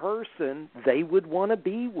the person they would want to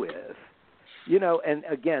be with. You know, and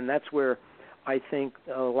again, that's where I think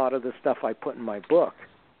a lot of the stuff I put in my book,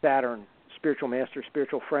 Saturn, Spiritual Master,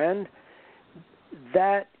 Spiritual Friend,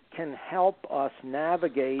 that can help us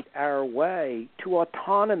navigate our way to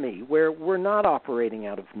autonomy, where we're not operating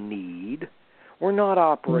out of need, we're not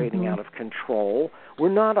operating out of control, we're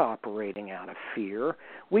not operating out of fear.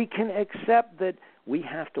 We can accept that we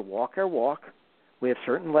have to walk our walk, we have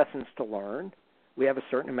certain lessons to learn, we have a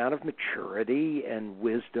certain amount of maturity and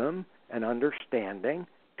wisdom and understanding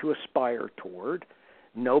to aspire toward.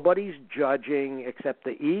 Nobody's judging except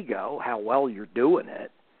the ego how well you're doing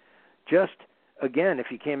it. Just, again, if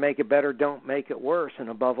you can't make it better, don't make it worse. And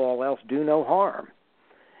above all else, do no harm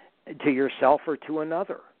to yourself or to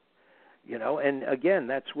another. You know, and again,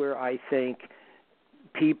 that's where I think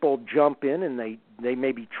people jump in and they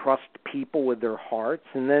maybe trust people with their hearts,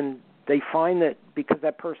 and then they find that because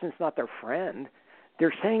that person's not their friend,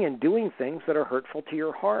 they're saying and doing things that are hurtful to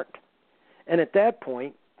your heart. And at that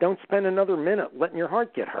point, don't spend another minute letting your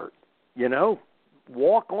heart get hurt. You know,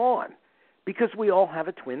 walk on, because we all have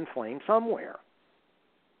a twin flame somewhere.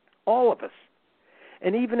 All of us.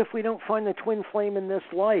 And even if we don't find the twin flame in this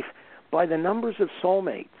life, by the numbers of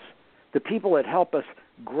soulmates, the people that help us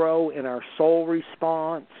grow in our soul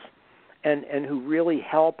response and who really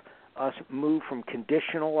help us move from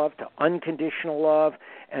conditional love to unconditional love,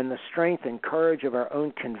 and the strength and courage of our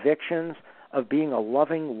own convictions of being a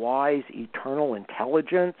loving, wise, eternal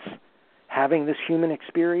intelligence, having this human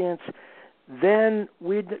experience, then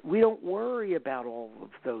we don't worry about all of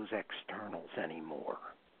those externals anymore.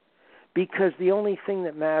 Because the only thing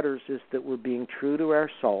that matters is that we're being true to our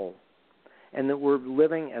soul, and that we're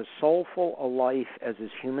living as soulful a life as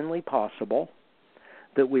is humanly possible,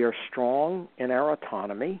 that we are strong in our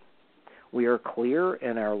autonomy, we are clear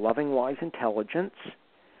in our loving, wise intelligence,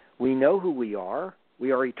 we know who we are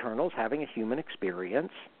eternals having a human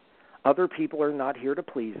experience, other people are not here to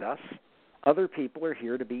please us, other people are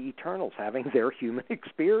here to be eternals having their human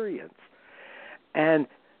experience. And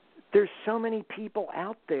there's so many people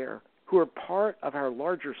out there who are part of our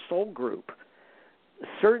larger soul group.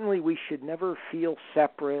 Certainly we should never feel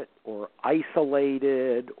separate or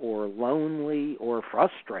isolated or lonely or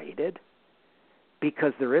frustrated,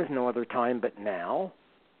 because there is no other time but now.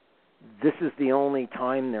 This is the only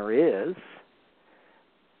time there is.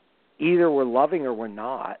 Either we're loving or we're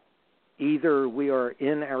not. Either we are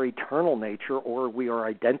in our eternal nature, or we are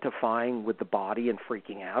identifying with the body and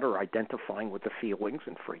freaking out, or identifying with the feelings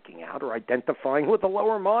and freaking out, or identifying with the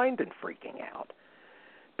lower mind and freaking out.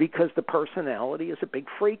 Because the personality is a big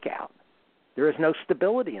freak out. There is no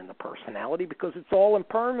stability in the personality because it's all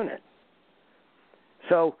impermanent.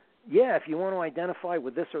 So, yeah, if you want to identify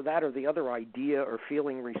with this or that or the other idea or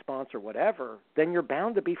feeling, response, or whatever, then you're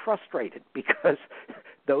bound to be frustrated because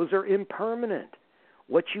those are impermanent.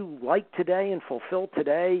 What you like today and fulfill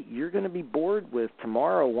today, you're going to be bored with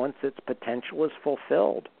tomorrow once its potential is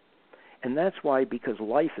fulfilled. And that's why, because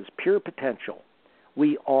life is pure potential,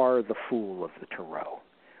 we are the fool of the tarot.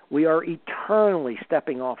 We are eternally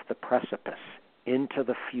stepping off the precipice into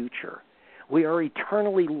the future. We are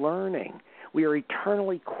eternally learning. We are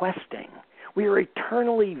eternally questing. We are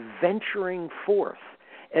eternally venturing forth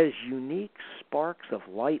as unique sparks of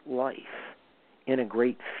light life in a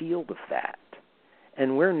great field of that.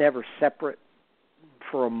 And we're never separate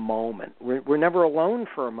for a moment. We're never alone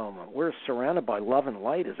for a moment. We're surrounded by love and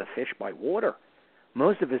light as a fish by water.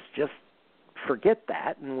 Most of us just forget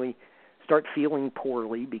that, and we start feeling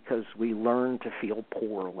poorly because we learn to feel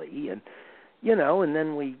poorly. And, and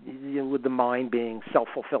then we, with the mind being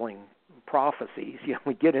self-fulfilling prophecies,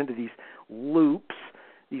 we get into these loops,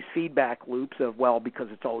 these feedback loops of, well, because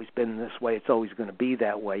it's always been this way, it's always going to be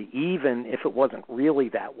that way, even if it wasn't really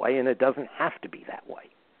that way, and it doesn't have to be that way.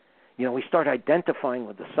 We start identifying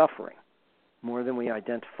with the suffering more than we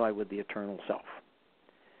identify with the eternal self.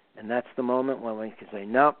 And that's the moment when we can say,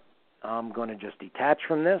 no, I'm going to just detach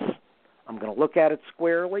from this. I'm going to look at it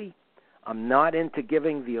squarely. I'm not into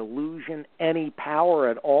giving the illusion any power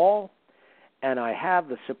at all. And I have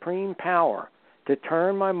the supreme power to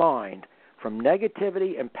turn my mind from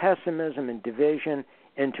negativity and pessimism and division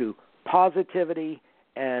into positivity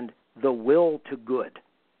and the will to good.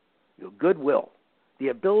 Goodwill. The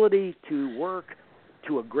ability to work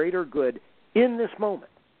to a greater good in this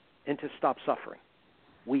moment and to stop suffering.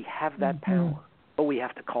 We have that power, but we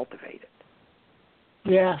have to cultivate it.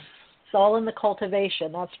 Yes, it's all in the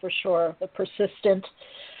cultivation, that's for sure, the persistent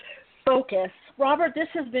focus. Robert, this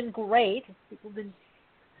has been great. People have been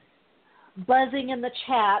buzzing in the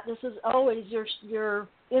chat. This is always your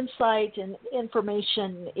insight and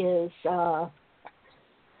information is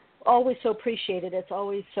always so appreciated. It's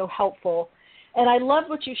always so helpful. And I love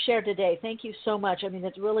what you shared today. Thank you so much. I mean,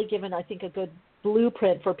 it's really given, I think, a good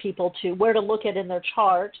blueprint for people to where to look at in their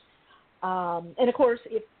chart. And, of course,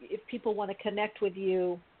 if people want to connect with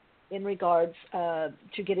you in regards to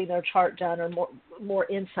getting their chart done or more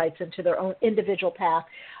insights into their own individual path,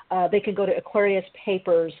 they can go to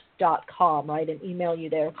AquariusPapers.com, right, and email you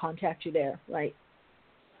there, contact you there, right?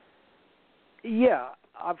 Yeah,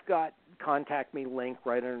 I've got contact me link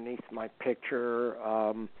right underneath my picture.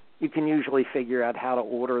 You can usually figure out how to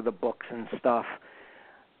order the books and stuff.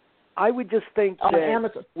 I would just think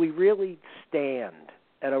that we really stand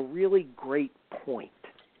at a really great point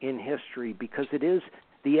in history because it is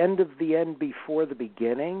the end of the end before the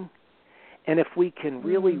beginning. And if we can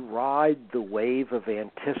really ride the wave of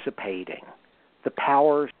anticipating the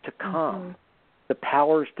powers to come, the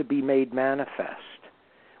powers to be made manifest,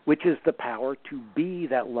 which is the power to be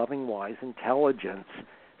that loving, wise intelligence,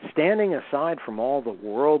 standing aside from all the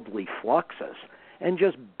worldly fluxes and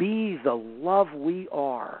just be the love we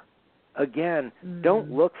are. Again,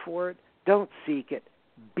 don't look for it, don't seek it,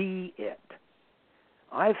 be it.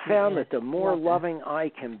 I've found that the more loving I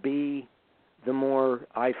can be, the more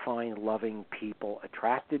I find loving people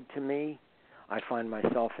attracted to me. I find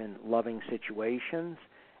myself in loving situations,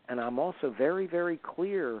 and I'm also very, very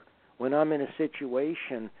clear when I'm in a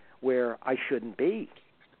situation where I shouldn't be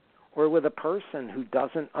or with a person who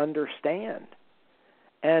doesn't understand.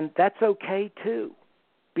 And that's okay, too,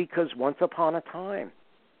 because once upon a time,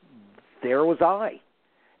 there was I.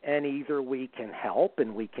 And either we can help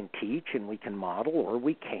and we can teach and we can model, or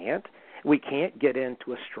we can't. We can't get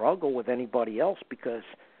into a struggle with anybody else because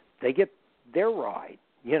they get their ride.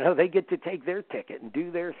 They get to take their ticket and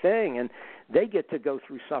do their thing, and they get to go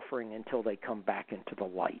through suffering until they come back into the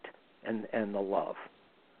light and the love.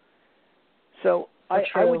 So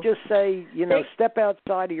I would just say, step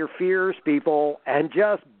outside of your fears, people, and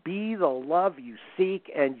just be the love you seek,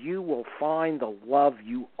 and you will find the love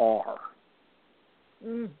you are.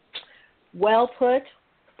 Well put.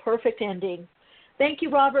 Perfect ending. Thank you,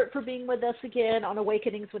 Robert, for being with us again on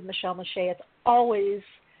Awakenings with Michelle Mache. It's always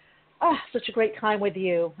such a great time with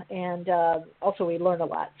you, and also we learn a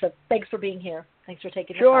lot. So thanks for being here. Thanks for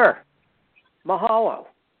taking the time. Sure. Mahalo.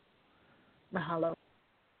 Mahalo.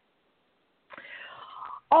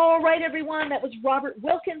 All right, everyone. That was Robert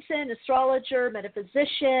Wilkinson, astrologer,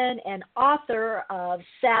 metaphysician, and author of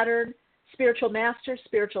Saturn, spiritual master,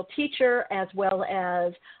 spiritual teacher, as well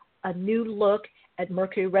as a new look at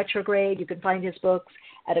Mercury retrograde. You can find his books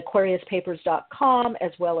at AquariusPapers.com, as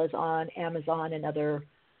well as on Amazon and other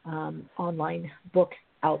online book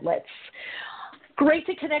outlets. Great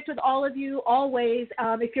to connect with all of you always.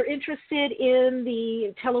 If you're interested in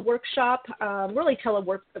the teleworkshop,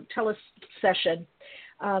 telesession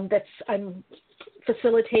that's I'm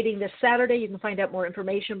facilitating this Saturday, you can find out more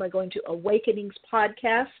information by going to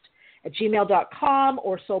awakeningspodcast@gmail.com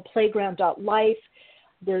or soulplayground.life.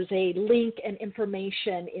 There's a link and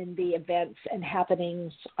information in the events and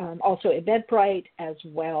happenings, also Eventbrite as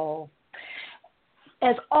well.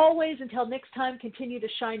 As always, until next time, continue to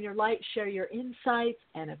shine your light, share your insights,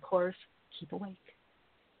 and of course, keep awake.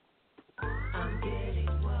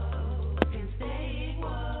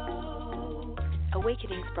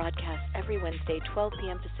 Awakenings broadcasts every Wednesday, 12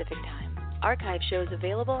 p.m. Pacific Time. Archive shows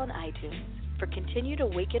available on iTunes. For continued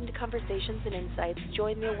awakened conversations and insights,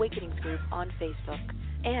 join the Awakenings group on Facebook.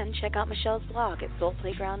 And check out Michelle's blog at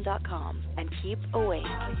soulplayground.com. And keep awake.